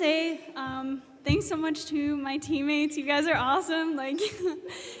just want to say thanks so much to my teammates. You guys are awesome.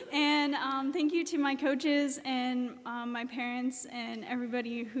 And thank you to my coaches and my parents and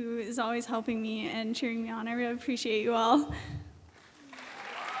everybody who is always helping me and cheering me on. I really appreciate you all.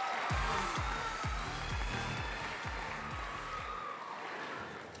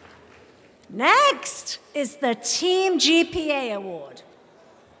 Next is the Team GPA Award.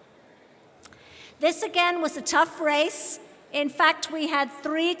 This again was a tough race. In fact, we had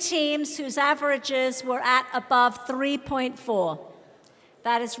 3 teams whose averages were at above 3.4.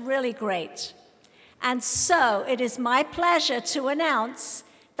 That is really great. And so it is my pleasure to announce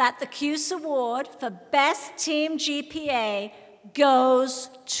that the Cuse Award for Best Team GPA goes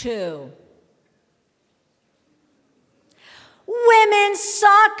to women's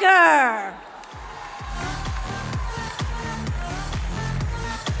soccer.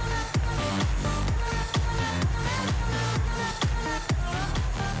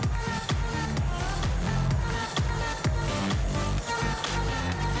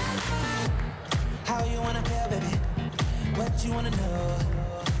 How you wanna feel, baby? What you wanna know?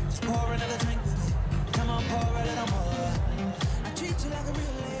 Just pour another drink, baby. Come on, pour a little more. I treat you like a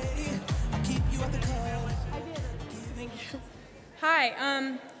real lady. I keep you at the core.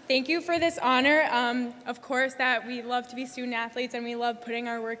 Hi, thank you for this honor. Of course that we love to be student athletes and we love putting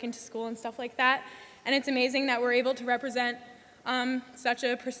our work into school and stuff like that. And it's amazing that we're able to represent such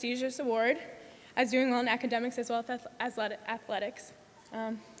a prestigious award as doing well in academics as well as athletics.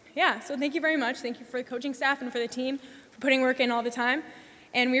 Yeah, so thank you very much. Thank you for the coaching staff and for the team for putting work in all the time.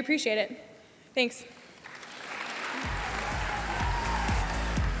 And we appreciate it. Thanks.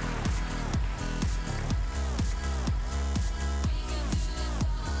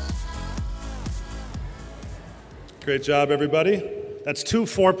 Great job, everybody. That's 2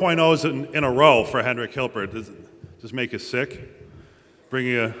 4.0s in a row for Hendrik Hilpert. Does it just make you sick?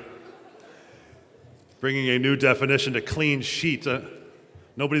 Bringing a new definition to clean sheet.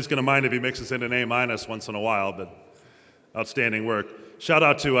 Nobody's going to mind if he mixes in an A- once in a while, but outstanding work. Shout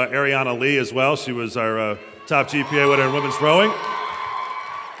out to Ariana Lee as well. She was our top GPA winner in women's rowing.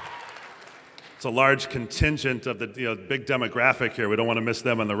 It's a large contingent of the big demographic here. We don't want to miss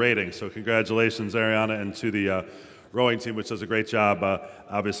them on the rating. So congratulations, Ariana, and to the rowing team, which does a great job,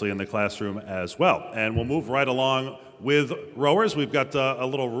 obviously, in the classroom as well. And we'll move right along with rowers. We've got a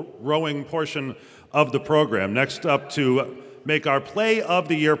little rowing portion of the program. Next up to make our Play of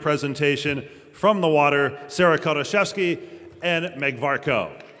the Year presentation from the water, Sarah Kotoszewski and Meg Varco.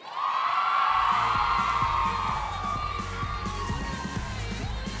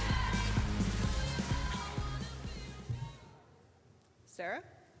 Sarah?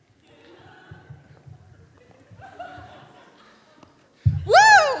 Woo!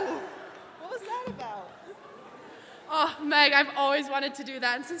 What was that about? Oh, Meg, I've always wanted to do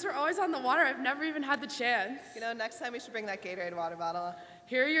that. And since we're always on the water, I've never even had the chance. You know, next time we should bring that Gatorade water bottle.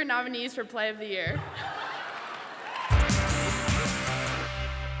 Here are your nominees for Play of the Year.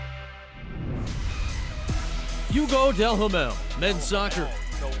 Hugo Del Hamel, men's soccer.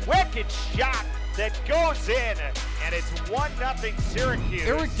 The wicked shot that goes in, and it's 1-0 Syracuse.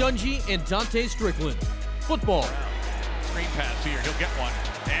 Eric Dungy and Dante Strickland, football. Screen pass here, he'll get one.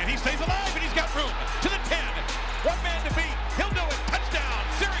 And he stays alive, and he's got room to the 10. One man to beat, he'll do it. Touchdown,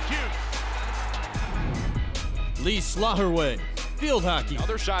 Syracuse. Lee Slaherway, field hockey.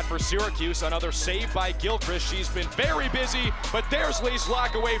 Another shot for Syracuse, another save by Gilchrist. She's been very busy, but there's Lee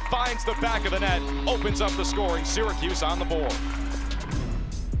Slaherway, finds the back of the net, opens up the scoring. Syracuse on the board.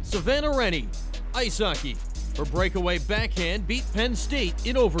 Savannah Rennie, ice hockey. Her breakaway backhand beat Penn State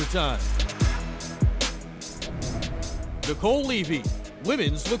in overtime. Nicole Levy,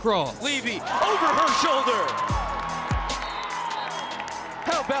 women's lacrosse. Levy over her shoulder.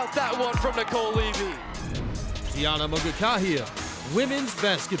 How about that one from Nicole Levy? Tiana Mugakahia, women's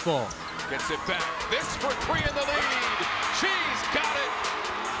basketball. Gets it back. This for 3 in the lead. She's got it.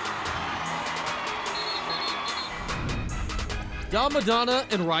 Dom Madonna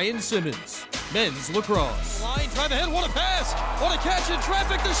and Ryan Simmons, men's lacrosse. Line, drive ahead, what a pass! What a catch in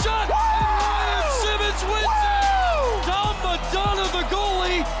traffic, the shot! And Ryan Simmons wins it! Dom Madonna, the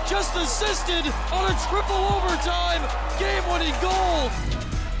goalie, just assisted on a triple overtime game-winning goal.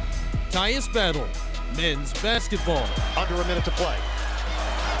 Tyus Battle, men's basketball. Under a minute to play.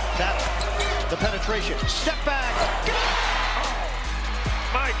 Battle, the penetration, step back.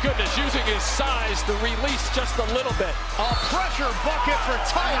 My goodness, using his size to release just a little bit. A pressure bucket for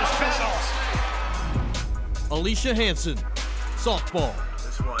Tyus Battle. Alicia Hansen, softball.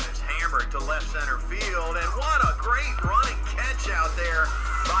 This one is hammered to left center field, and what a great running catch out there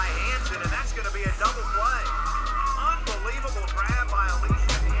by Hansen, and that's going to be a double play. Unbelievable grab by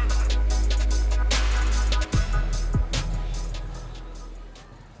Alicia Hansen.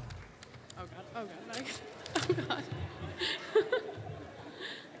 Oh God, oh God.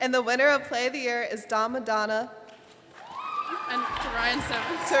 And the winner of Play of the Year is Dom Madonna. And to Ryan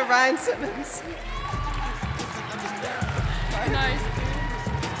Simmons. To Ryan Simmons. Nice.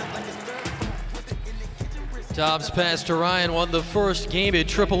 Dobbs pass to Ryan won the first game in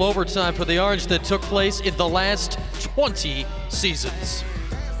triple overtime for the Orange that took place in the last 20 seasons.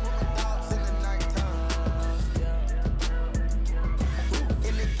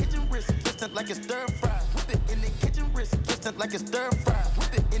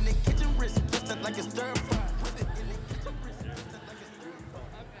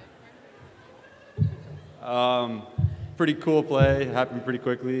 Pretty cool play, happened pretty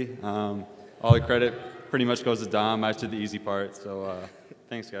quickly. All the credit pretty much goes to Dom. I did the easy part, so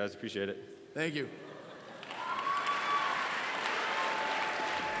thanks guys, appreciate it. Thank you.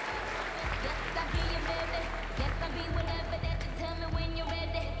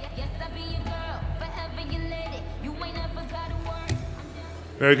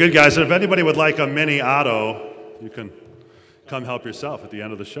 Very good, guys. And if anybody would like a mini Otto, you can come help yourself at the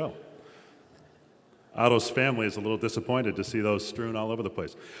end of the show. Otto's family is a little disappointed to see those strewn all over the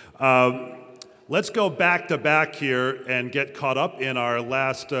place. Let's go back to back here and get caught up in our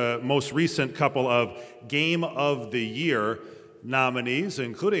last, most recent couple of Game of the Year nominees,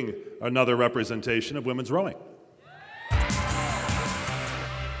 including another representation of women's rowing.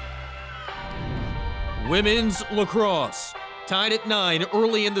 Women's lacrosse. Tied at 9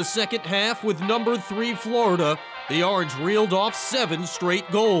 early in the second half with number 3 Florida, the Orange reeled off 7 straight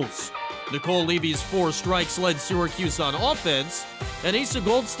goals. Nicole Levy's 4 strikes led Syracuse on offense, and Asa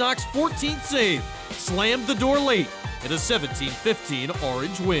Goldstock's 14th save slammed the door late in a 17-15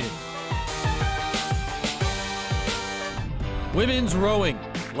 Orange win. Women's rowing.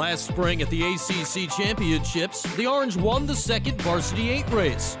 Last spring at the ACC Championships, the Orange won the second Varsity 8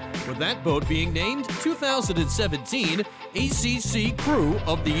 race, with that boat being named 2017 ACC Crew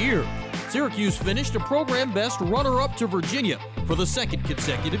of the Year. Syracuse finished a program best runner-up to Virginia for the second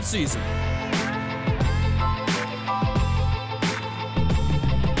consecutive season.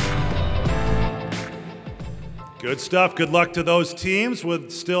 Good stuff. Good luck to those teams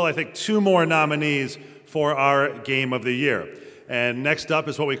with still, I think, 2 more nominees for our Game of the Year. And next up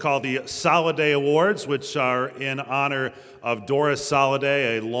is what we call the Soliday Awards, which are in honor of Doris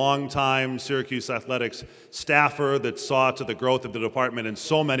Soliday, a longtime Syracuse athletics staffer that saw to the growth of the department in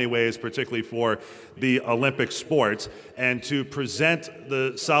so many ways, particularly for the Olympic sports. And to present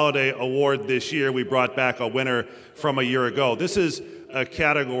the Soliday Award this year, we brought back a winner from a year ago. This is a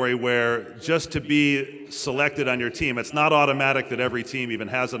category where just to be selected on your team, it's not automatic that every team even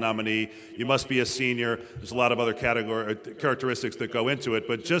has a nominee. You must be a senior. There's a lot of other characteristics that go into it,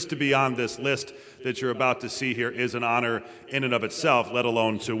 but just to be on this list that you're about to see here is an honor in and of itself, let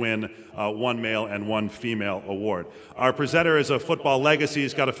alone to win 1 male and 1 female award. Our presenter is a football legacy.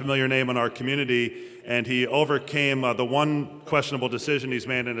 He's got a familiar name in our community, and he overcame the one questionable decision he's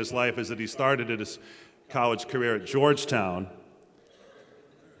made in his life is that he started his college career at Georgetown.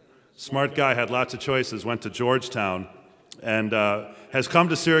 Smart guy, had lots of choices, went to Georgetown, and has come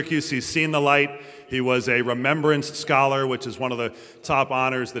to Syracuse. He's seen the light. He was a Remembrance Scholar, which is one of the top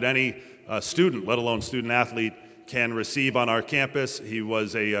honors that any student, let alone student athlete, can receive on our campus. He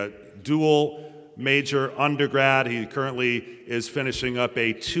was a dual major undergrad. He currently is finishing up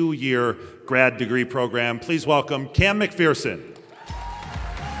a 2-year grad degree program. Please welcome Cam McPherson.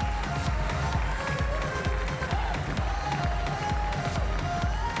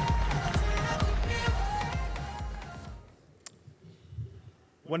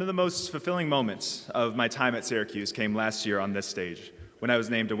 One of the most fulfilling moments of my time at Syracuse came last year on this stage, when I was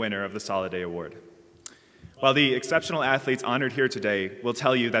named a winner of the Soliday Award. While the exceptional athletes honored here today will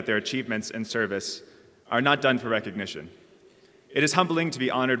tell you that their achievements and service are not done for recognition, it is humbling to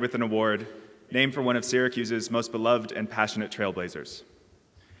be honored with an award named for one of Syracuse's most beloved and passionate trailblazers.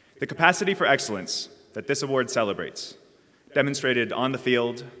 The capacity for excellence that this award celebrates, demonstrated on the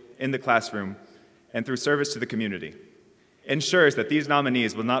field, in the classroom, and through service to the community, ensures that these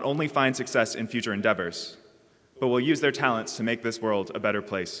nominees will not only find success in future endeavors, but will use their talents to make this world a better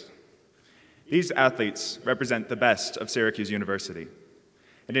place. These athletes represent the best of Syracuse University,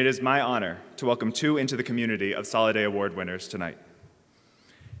 and it is my honor to welcome 2 into the community of Soliday Award winners tonight.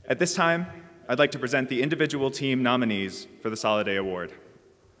 At this time, I'd like to present the individual team nominees for the Soliday Award.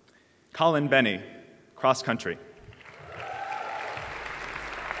 Colin Benny, cross country.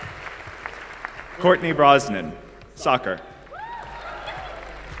 Courtney Brosnan, soccer.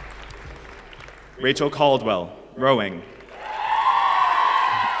 Rachel Caldwell, rowing.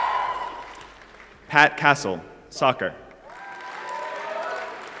 Pat Castle, soccer.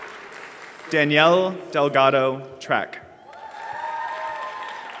 Danielle Delgado, track.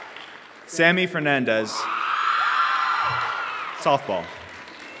 Sammy Fernandez, softball.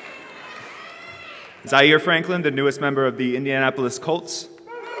 Zaire Franklin, the newest member of the Indianapolis Colts,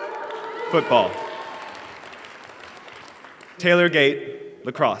 football. Taylor Gate,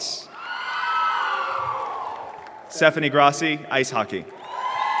 lacrosse. Stephanie Grassi, ice hockey.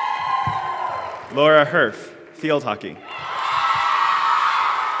 Laura Herf, field hockey.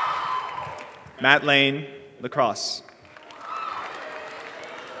 Matt Lane, lacrosse.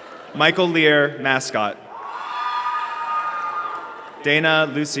 Michael Lear, mascot.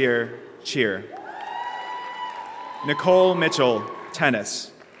 Dana Lucier, cheer. Nicole Mitchell,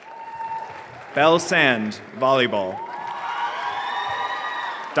 tennis. Belle Sand, volleyball.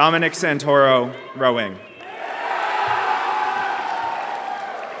 Dominic Santoro, rowing.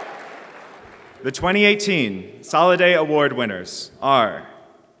 The 2018 Soliday Award winners are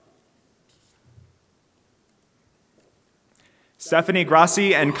Stephanie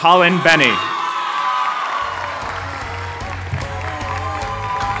Grassi and Colin Benny.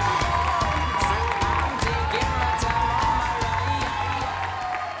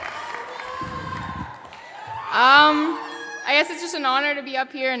 I guess it's just an honor to be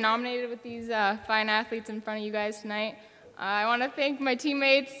up here and nominated with these fine athletes in front of you guys tonight. I want to thank my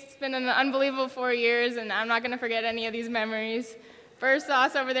teammates. It's been an unbelievable 4 years, and I'm not going to forget any of these memories. First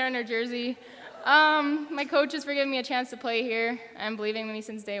Sauce over there in New Jersey. My coaches for giving me a chance to play here and believing in me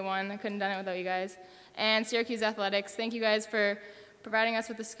since day one. I couldn't have done it without you guys. And Syracuse Athletics, thank you guys for providing us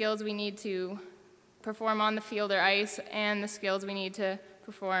with the skills we need to perform on the field or ice and the skills we need to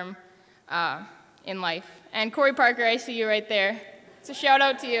perform in life. And Corey Parker, I see you right there. It's a shout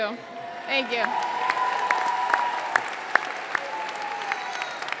out to you. Thank you.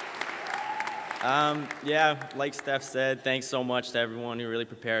 Yeah, like Steph said, thanks so much to everyone who really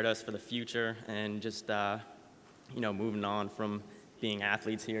prepared us for the future and just, moving on from being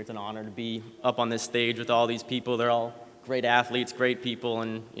athletes here. It's an honor to be up on this stage with all these people. They're all great athletes, great people,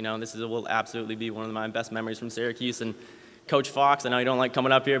 and, this will absolutely be one of my best memories from Syracuse. And Coach Fox, I know you don't like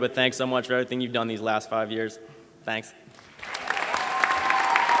coming up here, but thanks so much for everything you've done these last 5 years. Thanks.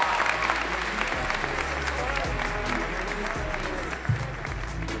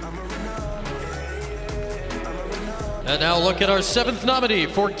 And now look at our 7th nominee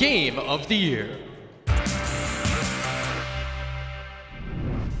for Game of the Year.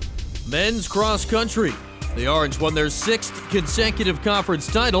 Men's cross country. The Orange won their 6th consecutive conference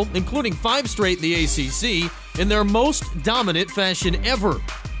title, including 5 straight in the ACC, in their most dominant fashion ever.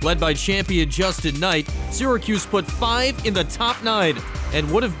 Led by champion Justin Knight, Syracuse put 5 in the top 9 and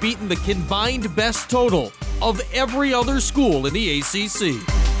would have beaten the combined best total of every other school in the ACC.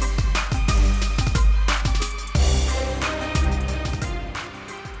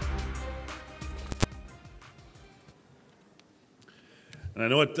 And I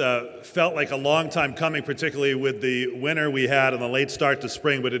know it felt like a long time coming, particularly with the winter we had and the late start to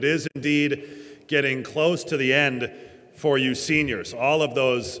spring, but it is indeed getting close to the end for you seniors. All of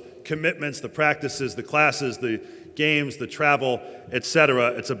those commitments, the practices, the classes, the games, the travel, etc.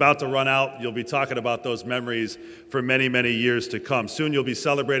 It's about to run out. You'll be talking about those memories for many, many years to come. Soon you'll be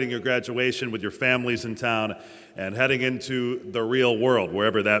celebrating your graduation with your families in town and heading into the real world,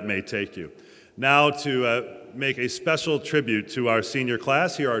 wherever that may take you. Now to make a special tribute to our senior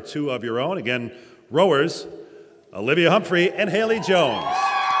class, here are 2 of your own. Again, rowers, Olivia Humphrey and Haley Jones.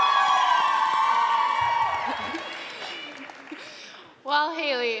 Well,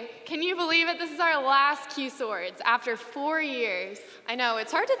 Haley, can you believe it? This is our last Cuse Awards after 4 years. I know,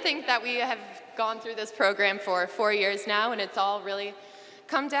 it's hard to think that we have gone through this program for 4 years now, and it's all really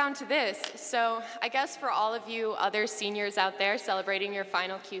come down to this. So I guess for all of you other seniors out there celebrating your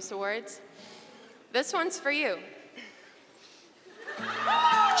final Cuse Awards, this one's for you.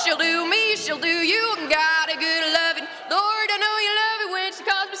 She'll do me, she'll do you, got a good loving. Lord, I know you love it when she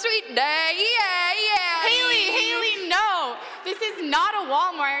calls me sweet day, yeah, yeah. Haley, no. This is not a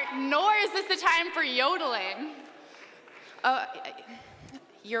Walmart, nor is this the time for yodeling. Oh,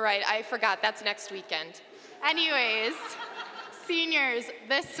 you're right, I forgot, that's next weekend. Anyways, seniors,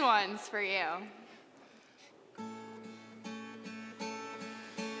 this one's for you.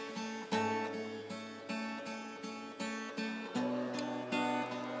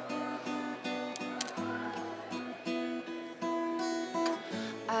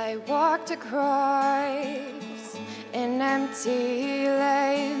 I walked across an empty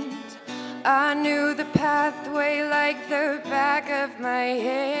land. I knew the pathway like the back of my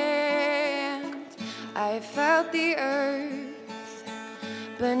hand. I felt the earth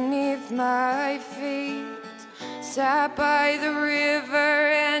beneath my feet. Sat by the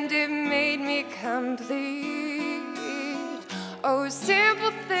river and it made me complete. Oh,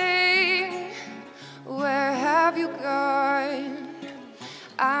 simple thing, where have you gone?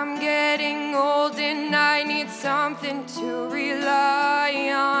 I'm getting old and I need something to rely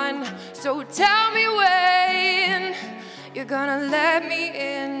on. So tell me when you're gonna let me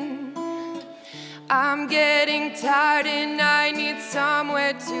in. I'm getting tired and I need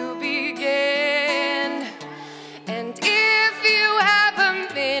somewhere to begin. And if you have a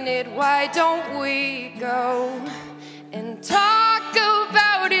minute, why don't we go and talk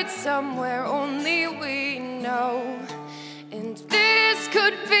about it somewhere only we know? And this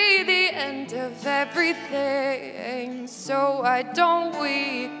could be the end of everything, so why don't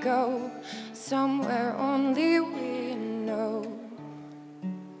we go somewhere only we know?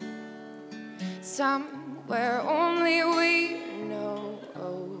 Somewhere only we know.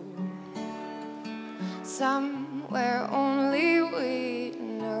 Somewhere only we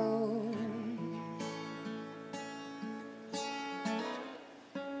know.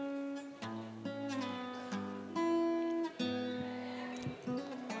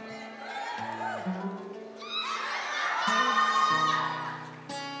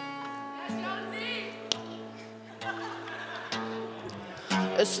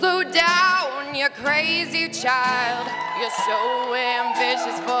 Slow down, you crazy child. You're so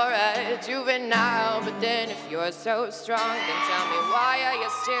ambitious for a juvenile. But then if you're so strong, then tell me why are you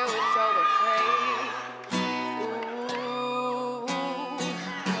still so afraid?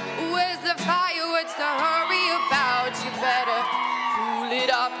 Ooh, where's the fire? What's the hurry about? You better cool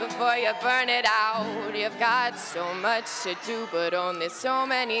it off before you burn it out. You've got so much to do, but only so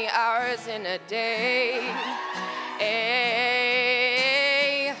many hours in a day.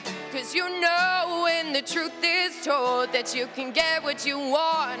 Cause you know when the truth is told that you can get what you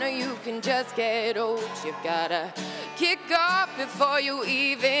want or you can just get old. You've gotta kick off before you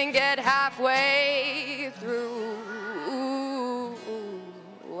even get halfway through.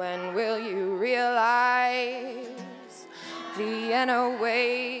 When will you realize the end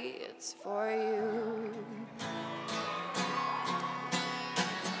awaits for you?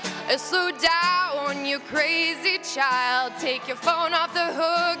 Slow down, you crazy child. Take your phone off the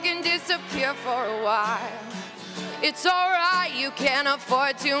hook and disappear for a while. It's alright, you can't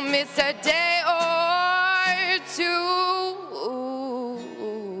afford to miss a day or two.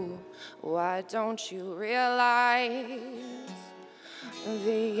 Why don't you realize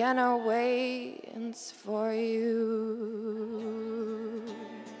the end awaits for you?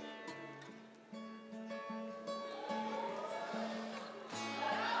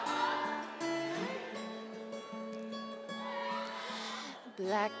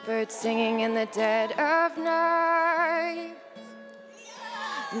 Blackbird singing in the dead of night.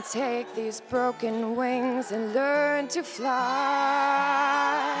 And take these broken wings and learn to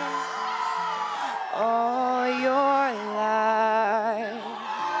fly. All your life,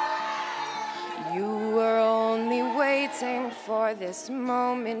 you were only waiting for this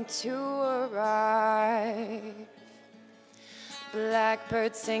moment to arrive.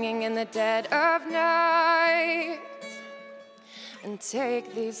 Blackbird singing in the dead of night. And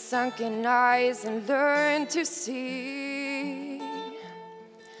take these sunken eyes and learn to see.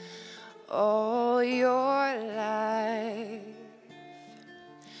 All your life,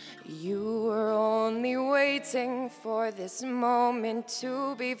 you were only waiting for this moment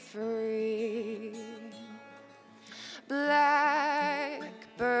to be free. Blackbird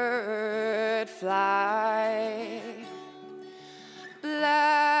fly.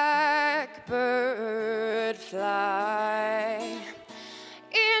 Blackbird fly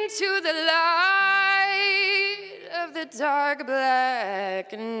into the light of the dark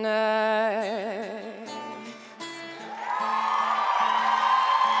black night.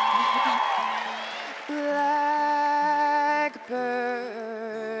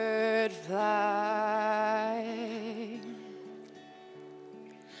 Blackbird fly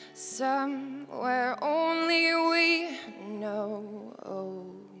somewhere only we know.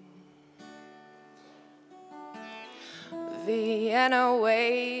 Vienna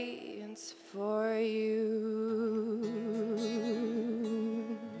waits for you.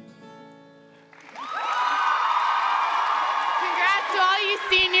 Congrats to all you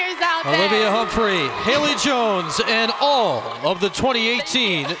seniors out there. Olivia Humphrey, Haley Jones, and all of the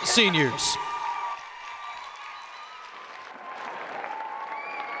 2018 seniors.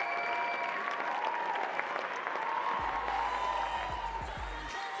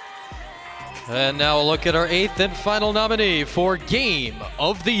 And now a look at our 8th and final nominee for Game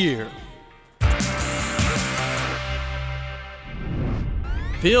of the Year.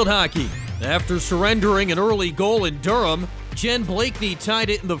 Field hockey. After surrendering an early goal in Durham, Jen Blakeney tied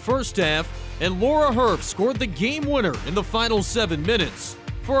it in the first half, and Laura Herf scored the game winner in the final 7 minutes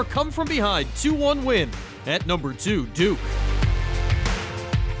for a come-from-behind 2-1 win at number 2 Duke.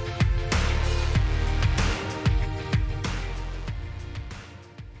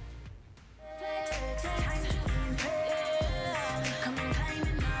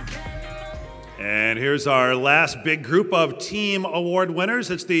 And here's our last big group of team award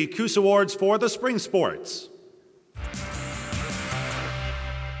winners. It's the Cuse Awards for the spring sports.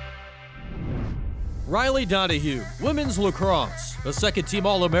 Riley Donahue, women's lacrosse. A second-team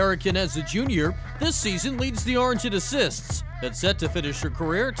All-American as a junior, this season leads the Orange in assists and set to finish her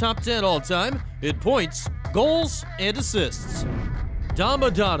career top 10 all-time in points, goals, and assists.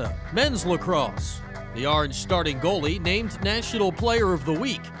 Dama Donna, men's lacrosse. The Orange starting goalie named National Player of the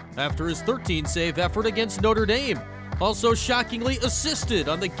Week after his 13-save effort against Notre Dame. Also shockingly assisted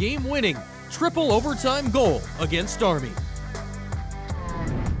on the game-winning triple overtime goal against Army.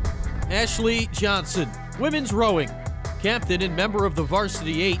 Ashley Johnson, women's rowing. Captain and member of the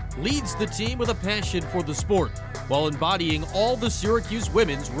Varsity 8, leads the team with a passion for the sport while embodying all the Syracuse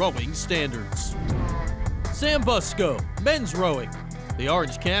women's rowing standards. Sam Busco, men's rowing. The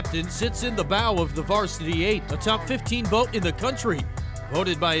Orange captain sits in the bow of the Varsity 8, a top 15 boat in the country,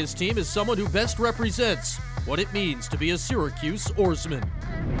 voted by his team as someone who best represents what it means to be a Syracuse oarsman.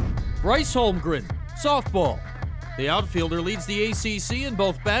 Bryce Holmgren, softball. The outfielder leads the ACC in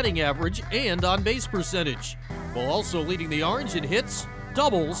both batting average and on-base percentage, while also leading the Orange in hits,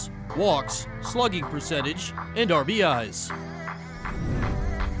 doubles, walks, slugging percentage, and RBIs.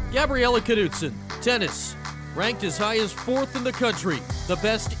 Gabriella Knudsen, tennis. Ranked as high as 4th in the country, the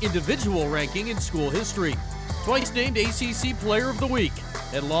best individual ranking in school history. Twice named ACC Player of the Week,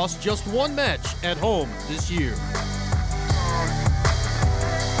 and lost just one match at home this year.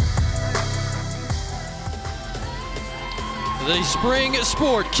 The Spring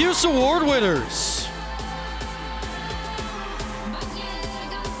Sport Cuse Award winners.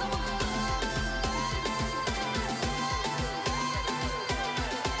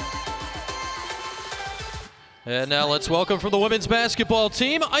 And now let's welcome from the women's basketball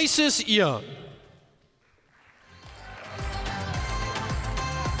team, Isis Young.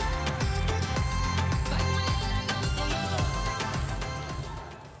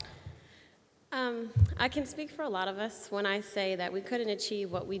 I can speak for a lot of us when I say that we couldn't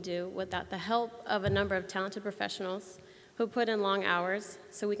achieve what we do without the help of a number of talented professionals who put in long hours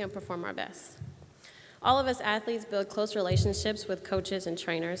so we can perform our best. All of us athletes build close relationships with coaches and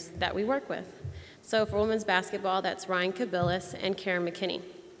trainers that we work with. So for women's basketball, that's Ryan Kabilis and Karen McKinney.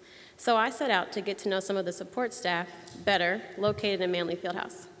 So I set out to get to know some of the support staff better, located in Manley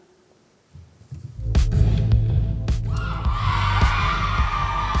Fieldhouse.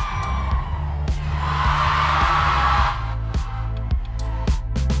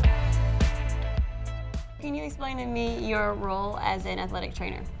 Can you explain to me your role as an athletic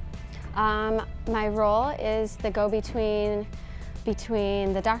trainer? My role is the go-between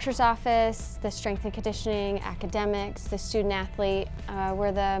between the doctor's office, the strength and conditioning, academics, the student athlete.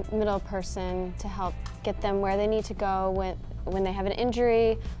 We're the middle person to help get them where they need to go when they have an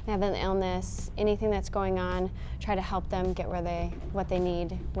injury, they have an illness, anything that's going on, try to help them get what they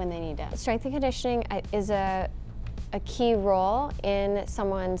need when they need it. Strength and conditioning is a key role in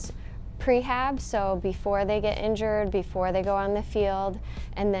someone's prehab, so before they get injured, before they go on the field,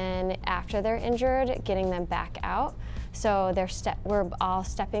 and then after they're injured, getting them back out. So we're all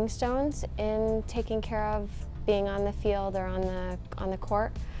stepping stones in taking care of being on the field or on the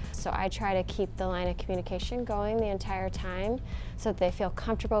court. So I try to keep the line of communication going the entire time so that they feel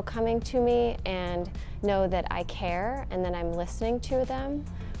comfortable coming to me and know that I care and that I'm listening to them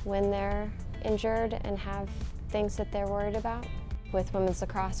when they're injured and have things that they're worried about. With women's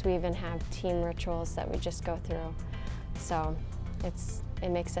lacrosse, we even have team rituals that we just go through. So it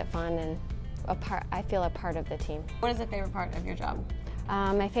makes it fun and I feel a part of the team. What is the favorite part of your job?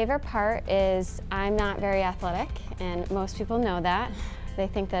 My favorite part is I'm not very athletic, and most people know that. They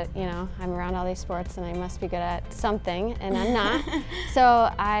think that, you know, I'm around all these sports and I must be good at something, and I'm not.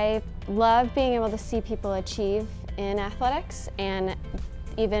 So I love being able to see people achieve in athletics, and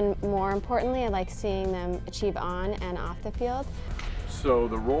even more importantly, I like seeing them achieve on and off the field. So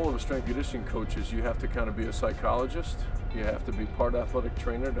the role of a strength conditioning coach is you have to kind of be a psychologist. You have to be part athletic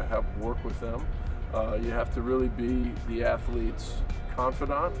trainer to have work with them. You have to really be the athlete's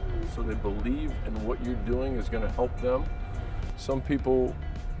confidant, so they believe in what you're doing is going to help them. Some people,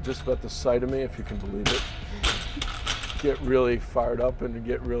 just about the sight of me, if you can believe it, get really fired up and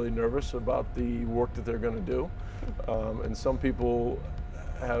get really nervous about the work that they're going to do. And some people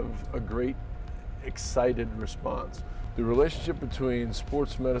have a great, excited response. The relationship between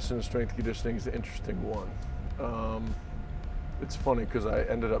sports medicine and strength conditioning is an interesting one. It's funny because I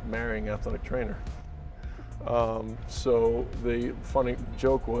ended up marrying an athletic trainer. So the funny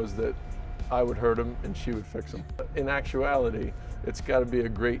joke was that I would hurt him and she would fix him. In actuality, it's got to be a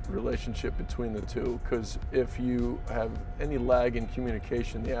great relationship between the two, because if you have any lag in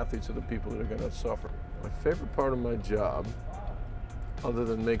communication, the athletes are the people that are going to suffer. My favorite part of my job, other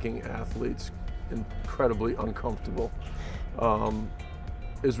than making athletes incredibly uncomfortable,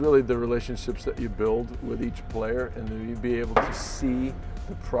 is really the relationships that you build with each player, and to be able to see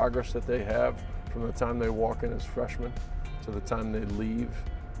the progress that they have from the time they walk in as freshmen to the time they leave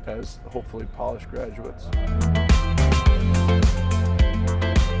as hopefully polished graduates.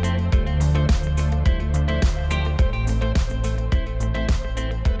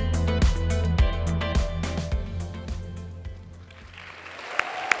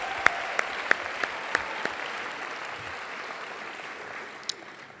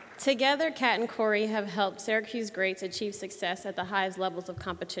 Together, Kat and Corey have helped Syracuse greats achieve success at the highest levels of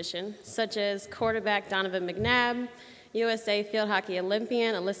competition, such as quarterback Donovan McNabb, USA field hockey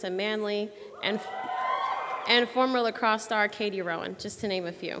Olympian Alyssa Manley, and former lacrosse star Katie Rowan, just to name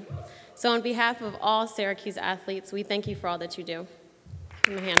a few. So on behalf of all Syracuse athletes, we thank you for all that you do.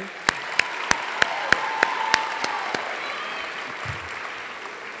 Give them a hand.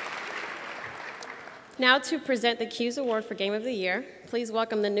 Now to present the Cuse Award for Game of the Year, please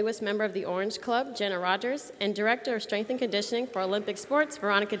welcome the newest member of the Orange Club, Jenna Rogers, and Director of Strength and Conditioning for Olympic Sports,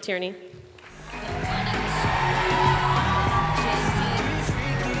 Veronica Tierney.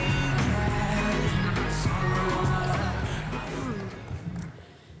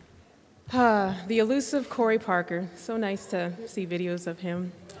 The elusive Corey Parker. So nice to see videos of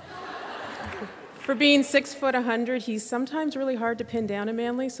him. For being 6 foot 100, he's sometimes really hard to pin down in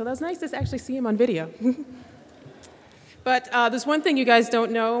Manly, so that's nice to actually see him on video. But there's one thing you guys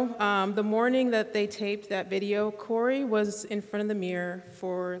don't know. The morning that they taped that video, Corey was in front of the mirror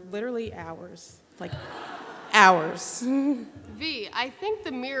for literally hours, like hours. V, I think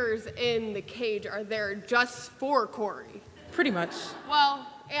the mirrors in the cage are there just for Corey. Pretty much. Well,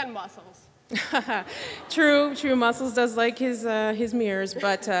 and Muscles. True, Muscles does like his mirrors,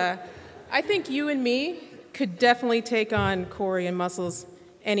 but I think you and me could definitely take on Corey and Muscles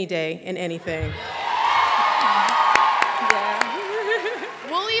any day and anything. Yeah.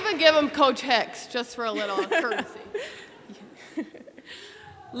 We'll even give him Coach Hicks just for a little courtesy.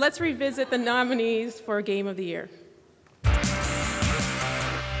 Let's revisit the nominees for Game of the Year.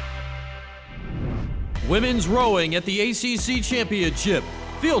 Women's rowing at the ACC Championship.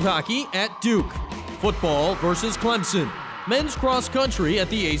 Field hockey at Duke. Football versus Clemson. Men's cross country at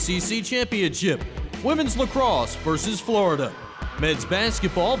the ACC Championship. Women's lacrosse versus Florida. Men's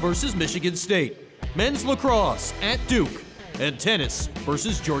basketball versus Michigan State. Men's lacrosse at Duke. And tennis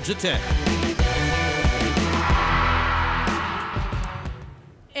versus Georgia Tech.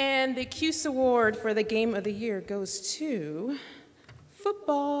 And the Cuse Award for the Game of the Year goes to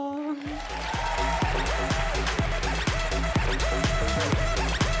football.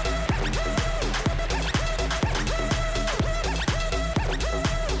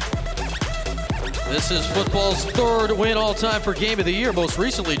 This is football's third win all-time for Game of the Year, most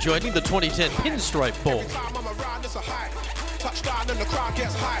recently joining the 2010 Pinstripe Bowl. Touchdown and the crowd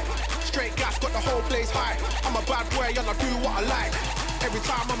gets high. Straight gas got the whole place high. I'm a bad boy and I do what I like. Every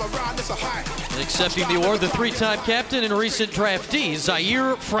time I'm around, it's a high. Accepting the award, the three-time captain and recent draftee,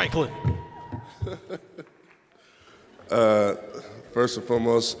 Zaire Franklin. First and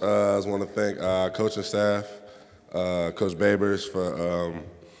foremost, I just want to thank our coaching staff, Coach Babers, for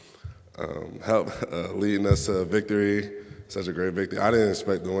help leading us to victory, such a great victory. I didn't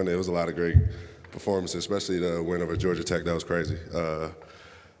expect to win it. It was a lot of great performances, especially the win over Georgia Tech. That was crazy.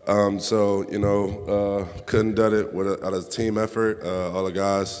 So, you know, couldn't done it without a team effort. All the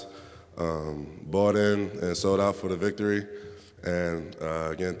guys bought in and sold out for the victory. And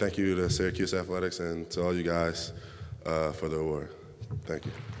again, thank you to Syracuse Athletics and to all you guys for the award. Thank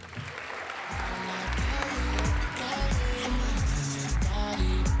you.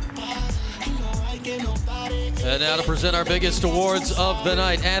 And now to present our biggest awards of the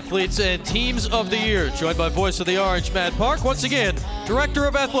night, Athletes and Teams of the Year, joined by Voice of the Orange, Matt Park. Once again, Director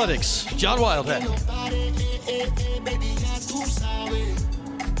of Athletics, John Wildhead.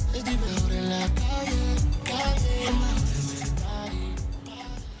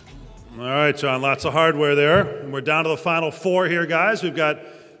 All right, John, lots of hardware there. And we're down to the final four here, guys. We've got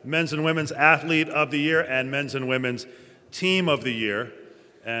Men's and Women's Athlete of the Year and Men's and Women's Team of the Year.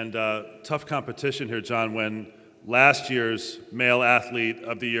 And tough competition here, John, when last year's Male Athlete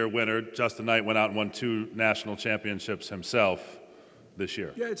of the Year winner, Justin Knight, went out and won 2 national championships himself this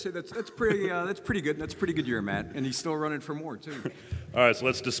year. Yeah, I'd say that's pretty good. That's a pretty good year, Matt. And he's still running for more, too. All right, so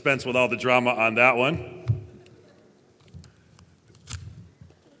let's dispense with all the drama on that one.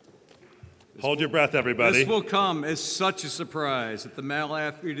 Hold your breath, everybody. This will come as such a surprise that the Male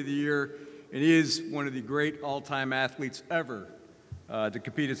Athlete of the Year, and he is one of the great all-time athletes ever to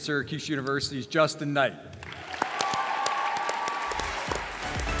compete at Syracuse University's Justin Knight.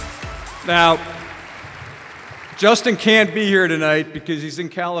 Now, Justin can't be here tonight because he's in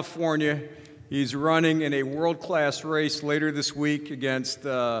California. He's running in a world-class race later this week against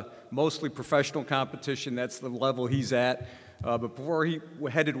mostly professional competition. That's the level he's at. But before he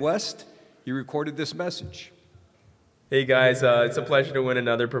headed west, he recorded this message. Hey guys, it's a pleasure to win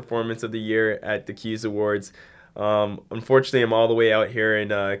another Performance of the Year at the Cuse Awards. Unfortunately, I'm all the way out here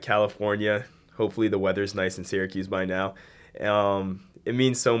in California. Hopefully the weather's nice in Syracuse by now. It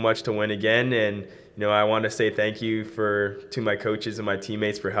means so much to win again, and I want to say thank you to my coaches and my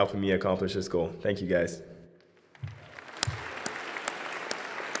teammates for helping me accomplish this goal. Thank you guys.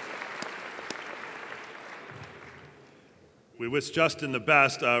 We wish Justin the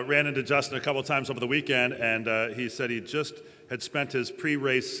best. Ran into Justin a couple times over the weekend, and he said he just had spent his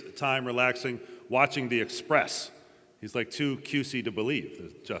pre-race time relaxing, watching The Express. He's like too cusey to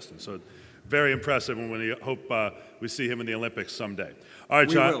believe, Justin. So very impressive, and we hope we see him in the Olympics someday. All right,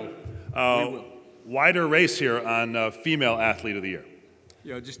 John. We will. Wider race here on Female Athlete of the Year.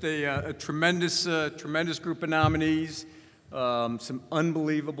 Just a tremendous group of nominees, some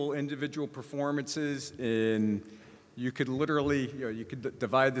unbelievable individual performances, and you could literally, you could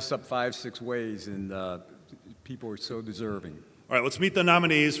divide this up 5-6 ways, and people are so deserving. All right, let's meet the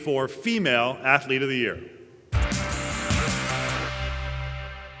nominees for Female Athlete of the Year.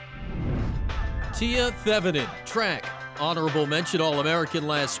 Tia Thevenin, track. Honorable mention All-American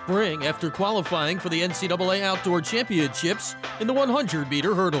last spring after qualifying for the NCAA Outdoor Championships in the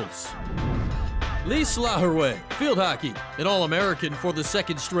 100-meter hurdles. Lise Laherway, field hockey, an All-American for the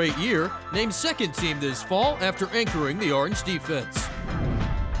second straight year, named second team this fall after anchoring the Orange defense.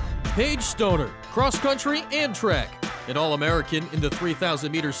 Paige Stoner, cross country and track, an All-American in the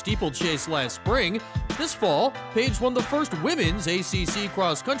 3,000-meter steeplechase last spring. This fall, Paige won the first women's ACC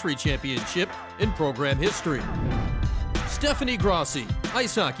cross country championship in program history. Stephanie Grossi,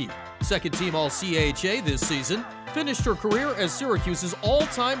 ice hockey, second team All-CAHA this season, finished her career as Syracuse's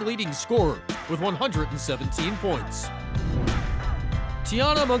all-time leading scorer with 117 points.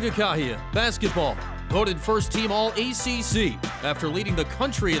 Tiana Mungakahia, basketball, voted first team All-ACC after leading the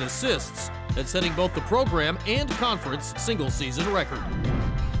country in assists and setting both the program and conference single-season record.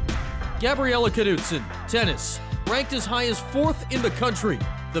 Gabriella Knudsen, tennis, ranked as high as 4th in the country,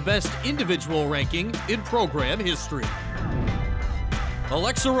 the best individual ranking in program history.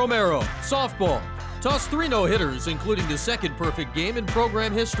 Alexa Romero, softball, tossed 3 no-hitters, including the second perfect game in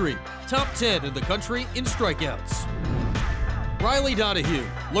program history, top 10 in the country in strikeouts. Riley Donahue,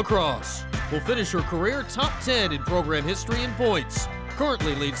 lacrosse, will finish her career top 10 in program history in points,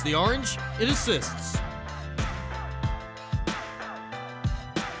 currently leads the Orange in assists.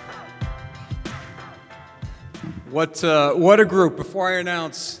 What a group. Before I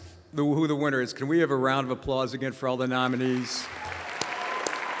announce who the winner is, can we have a round of applause again for all the nominees?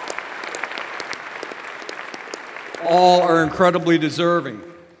 All are incredibly deserving,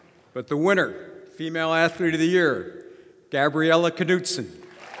 but the winner, Female Athlete of the Year, Gabriella Knudsen.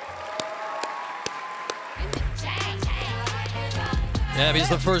 Gabby's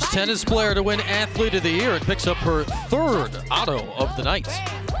the first tennis player to win Athlete of the Year and picks up her 3rd auto of the night.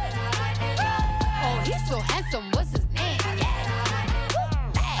 Oh, he's so handsome, what's his name?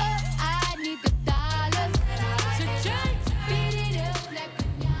 I need the dollars to just beat it up like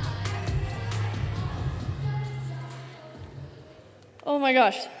Oh my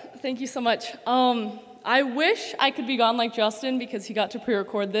gosh, thank you so much. I wish I could be gone like Justin because he got to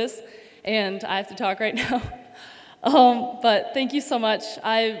pre-record this and I have to talk right now. But thank you so much.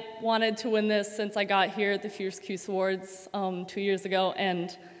 I wanted to win this since I got here at the Cuse Awards 2 years ago,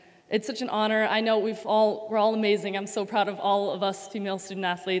 and it's such an honor. I know we're all amazing. I'm so proud of all of us female student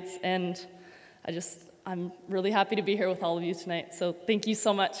athletes, and I'm really happy to be here with all of you tonight. So thank you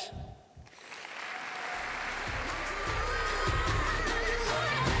so much.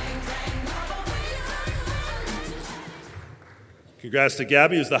 Congrats to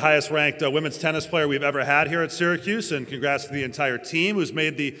Gabby, who's the highest-ranked women's tennis player we've ever had here at Syracuse, and congrats to the entire team who's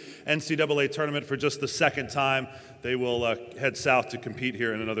made the NCAA tournament for just the 2nd time. They will head south to compete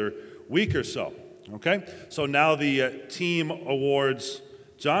here in another week or so. Okay, so now the team awards.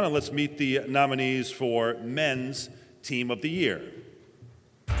 John, and let's meet the nominees for Men's Team of the Year.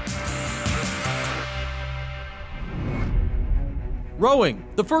 Rowing,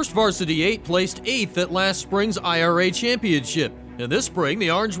 the first varsity 8 placed 8th at last spring's IRA championship. And this spring,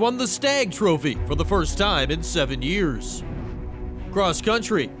 the Orange won the Stag Trophy for the first time in 7 years. Cross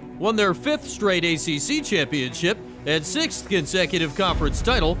country, won their 5th straight ACC championship and 6th consecutive conference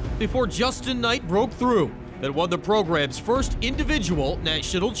title before Justin Knight broke through and won the program's first individual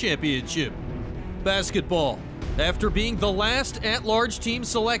national championship. Basketball, after being the last at-large team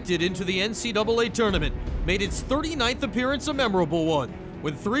selected into the NCAA tournament, made its 39th appearance a memorable one,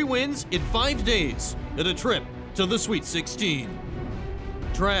 with 3 wins in 5 days and a trip to the Sweet 16.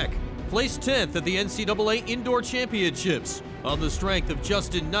 Track, placed 10th at the NCAA Indoor Championships on the strength of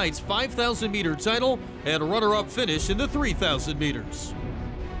Justin Knight's 5,000-meter title and runner-up finish in the 3,000 meters.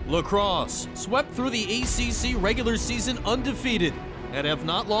 Lacrosse swept through the ACC regular season undefeated and have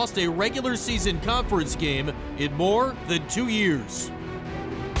not lost a regular season conference game in more than 2 years.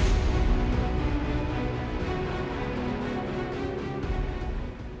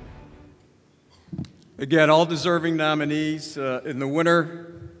 Again, all deserving nominees in the winner,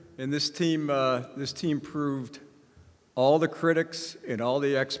 and this team proved all the critics and all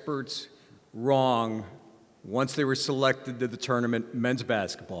the experts wrong once they were selected to the tournament, men's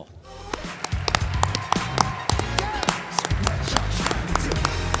basketball.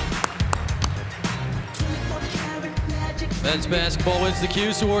 Men's basketball wins the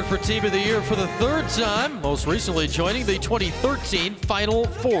Cuse Award for Team of the Year for the 3rd time, most recently joining the 2013 Final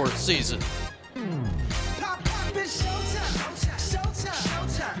Four season.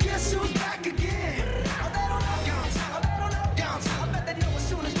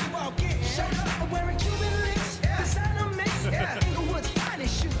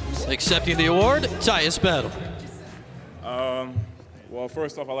 Accepting the award, Tyus Battle. Well,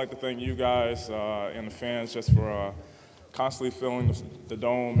 first off, I'd like to thank you guys and the fans just for constantly filling the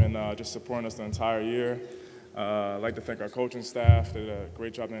dome and just supporting us the entire year. I'd like to thank our coaching staff. They did a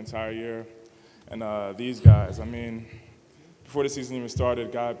great job the entire year. And these guys, I mean, before the season even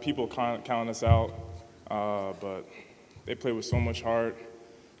started, people counting us out, but they played with so much heart,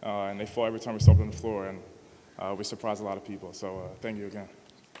 and they fought every time we stepped on the floor, and we surprised a lot of people. So thank you again.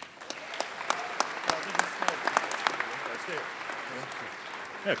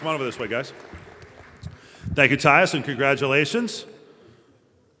 Yeah, come on over this way, guys. Thank you, Tyus, and congratulations.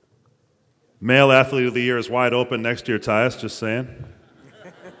 Male Athlete of the Year is wide open next year, Tyus, just saying.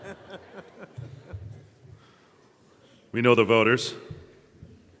 We know the voters.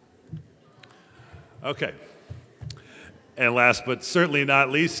 Okay. And last but certainly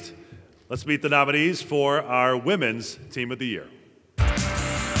not least, let's meet the nominees for our Women's Team of the Year.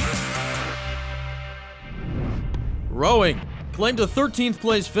 Rowing claimed a 13th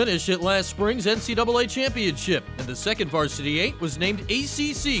place finish at last spring's NCAA Championship, and the second varsity 8 was named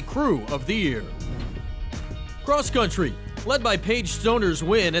ACC Crew of the Year. Cross country, led by Paige Stoner's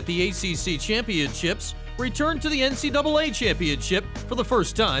win at the ACC Championships, returned to the NCAA Championship for the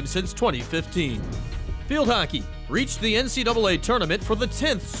first time since 2015. Field hockey reached the NCAA tournament for the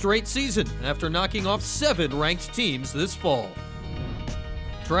 10th straight season after knocking off 7 ranked teams this fall.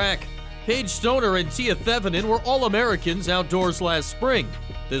 Track, Paige Stoner and Tia Thevenin were All-Americans outdoors last spring.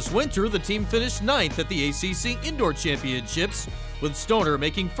 This winter, the team finished 9th at the ACC Indoor Championships, with Stoner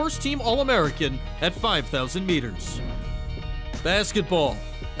making first-team All-American at 5,000 meters. Basketball,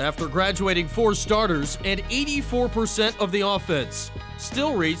 after graduating 4 starters and 84% of the offense,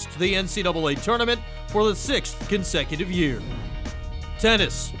 still reached the NCAA tournament for the 6th consecutive year.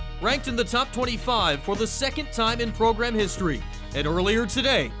 Tennis, ranked in the top 25 for the 2nd time in program history, and earlier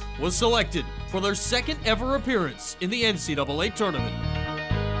today was selected for their 2nd ever appearance in the NCAA tournament.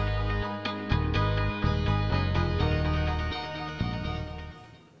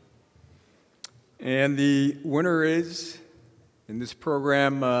 And the winner is, in this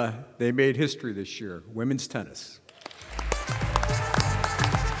program, they made history this year, women's tennis.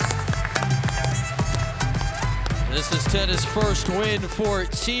 This is tennis' first win for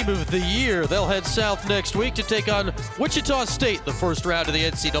Team of the Year. They'll head south next week to take on Wichita State, the first round of the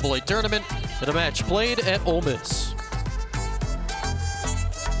NCAA tournament, in a match played at Ole Miss.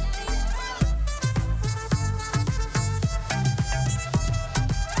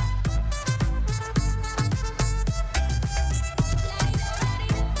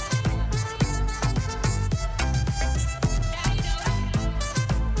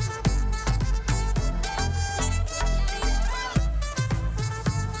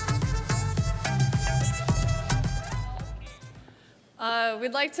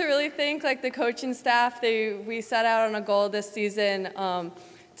 We'd like to really thank the coaching staff. We set out on a goal this season to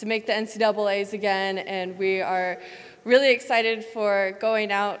make the NCAAs again, and we are really excited for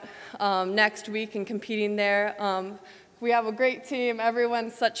going out next week and competing there. We have a great team.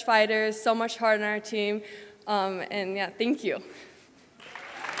 Everyone's such fighters, so much heart on our team, and yeah, thank you.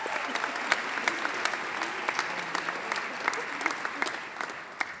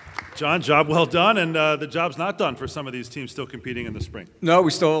 John, job well done, and the job's not done for some of these teams still competing in the spring. No,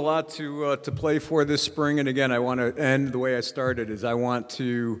 we still have a lot to play for this spring, and again, I want to end the way I started, is I want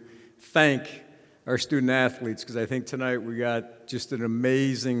to thank our student athletes, because I think tonight we got just an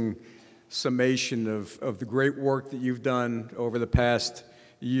amazing summation of the great work that you've done over the past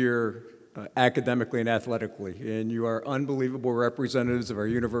year, academically and athletically. And you are unbelievable representatives of our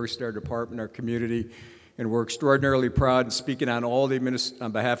university, our department, our community, and we're extraordinarily proud. And speaking on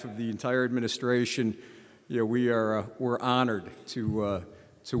on behalf of the entire administration, we're honored to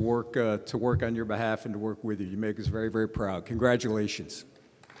work on your behalf and to work with you. You make us very, very proud. Congratulations.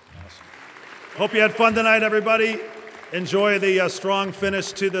 Hope you had fun tonight, everybody. Enjoy the strong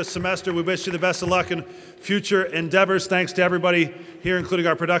finish to the semester. We wish you the best of luck in future endeavors. Thanks to everybody here, including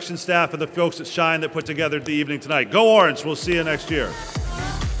our production staff and the folks at Shine that put together the evening tonight. Go Orange. We'll see you next year.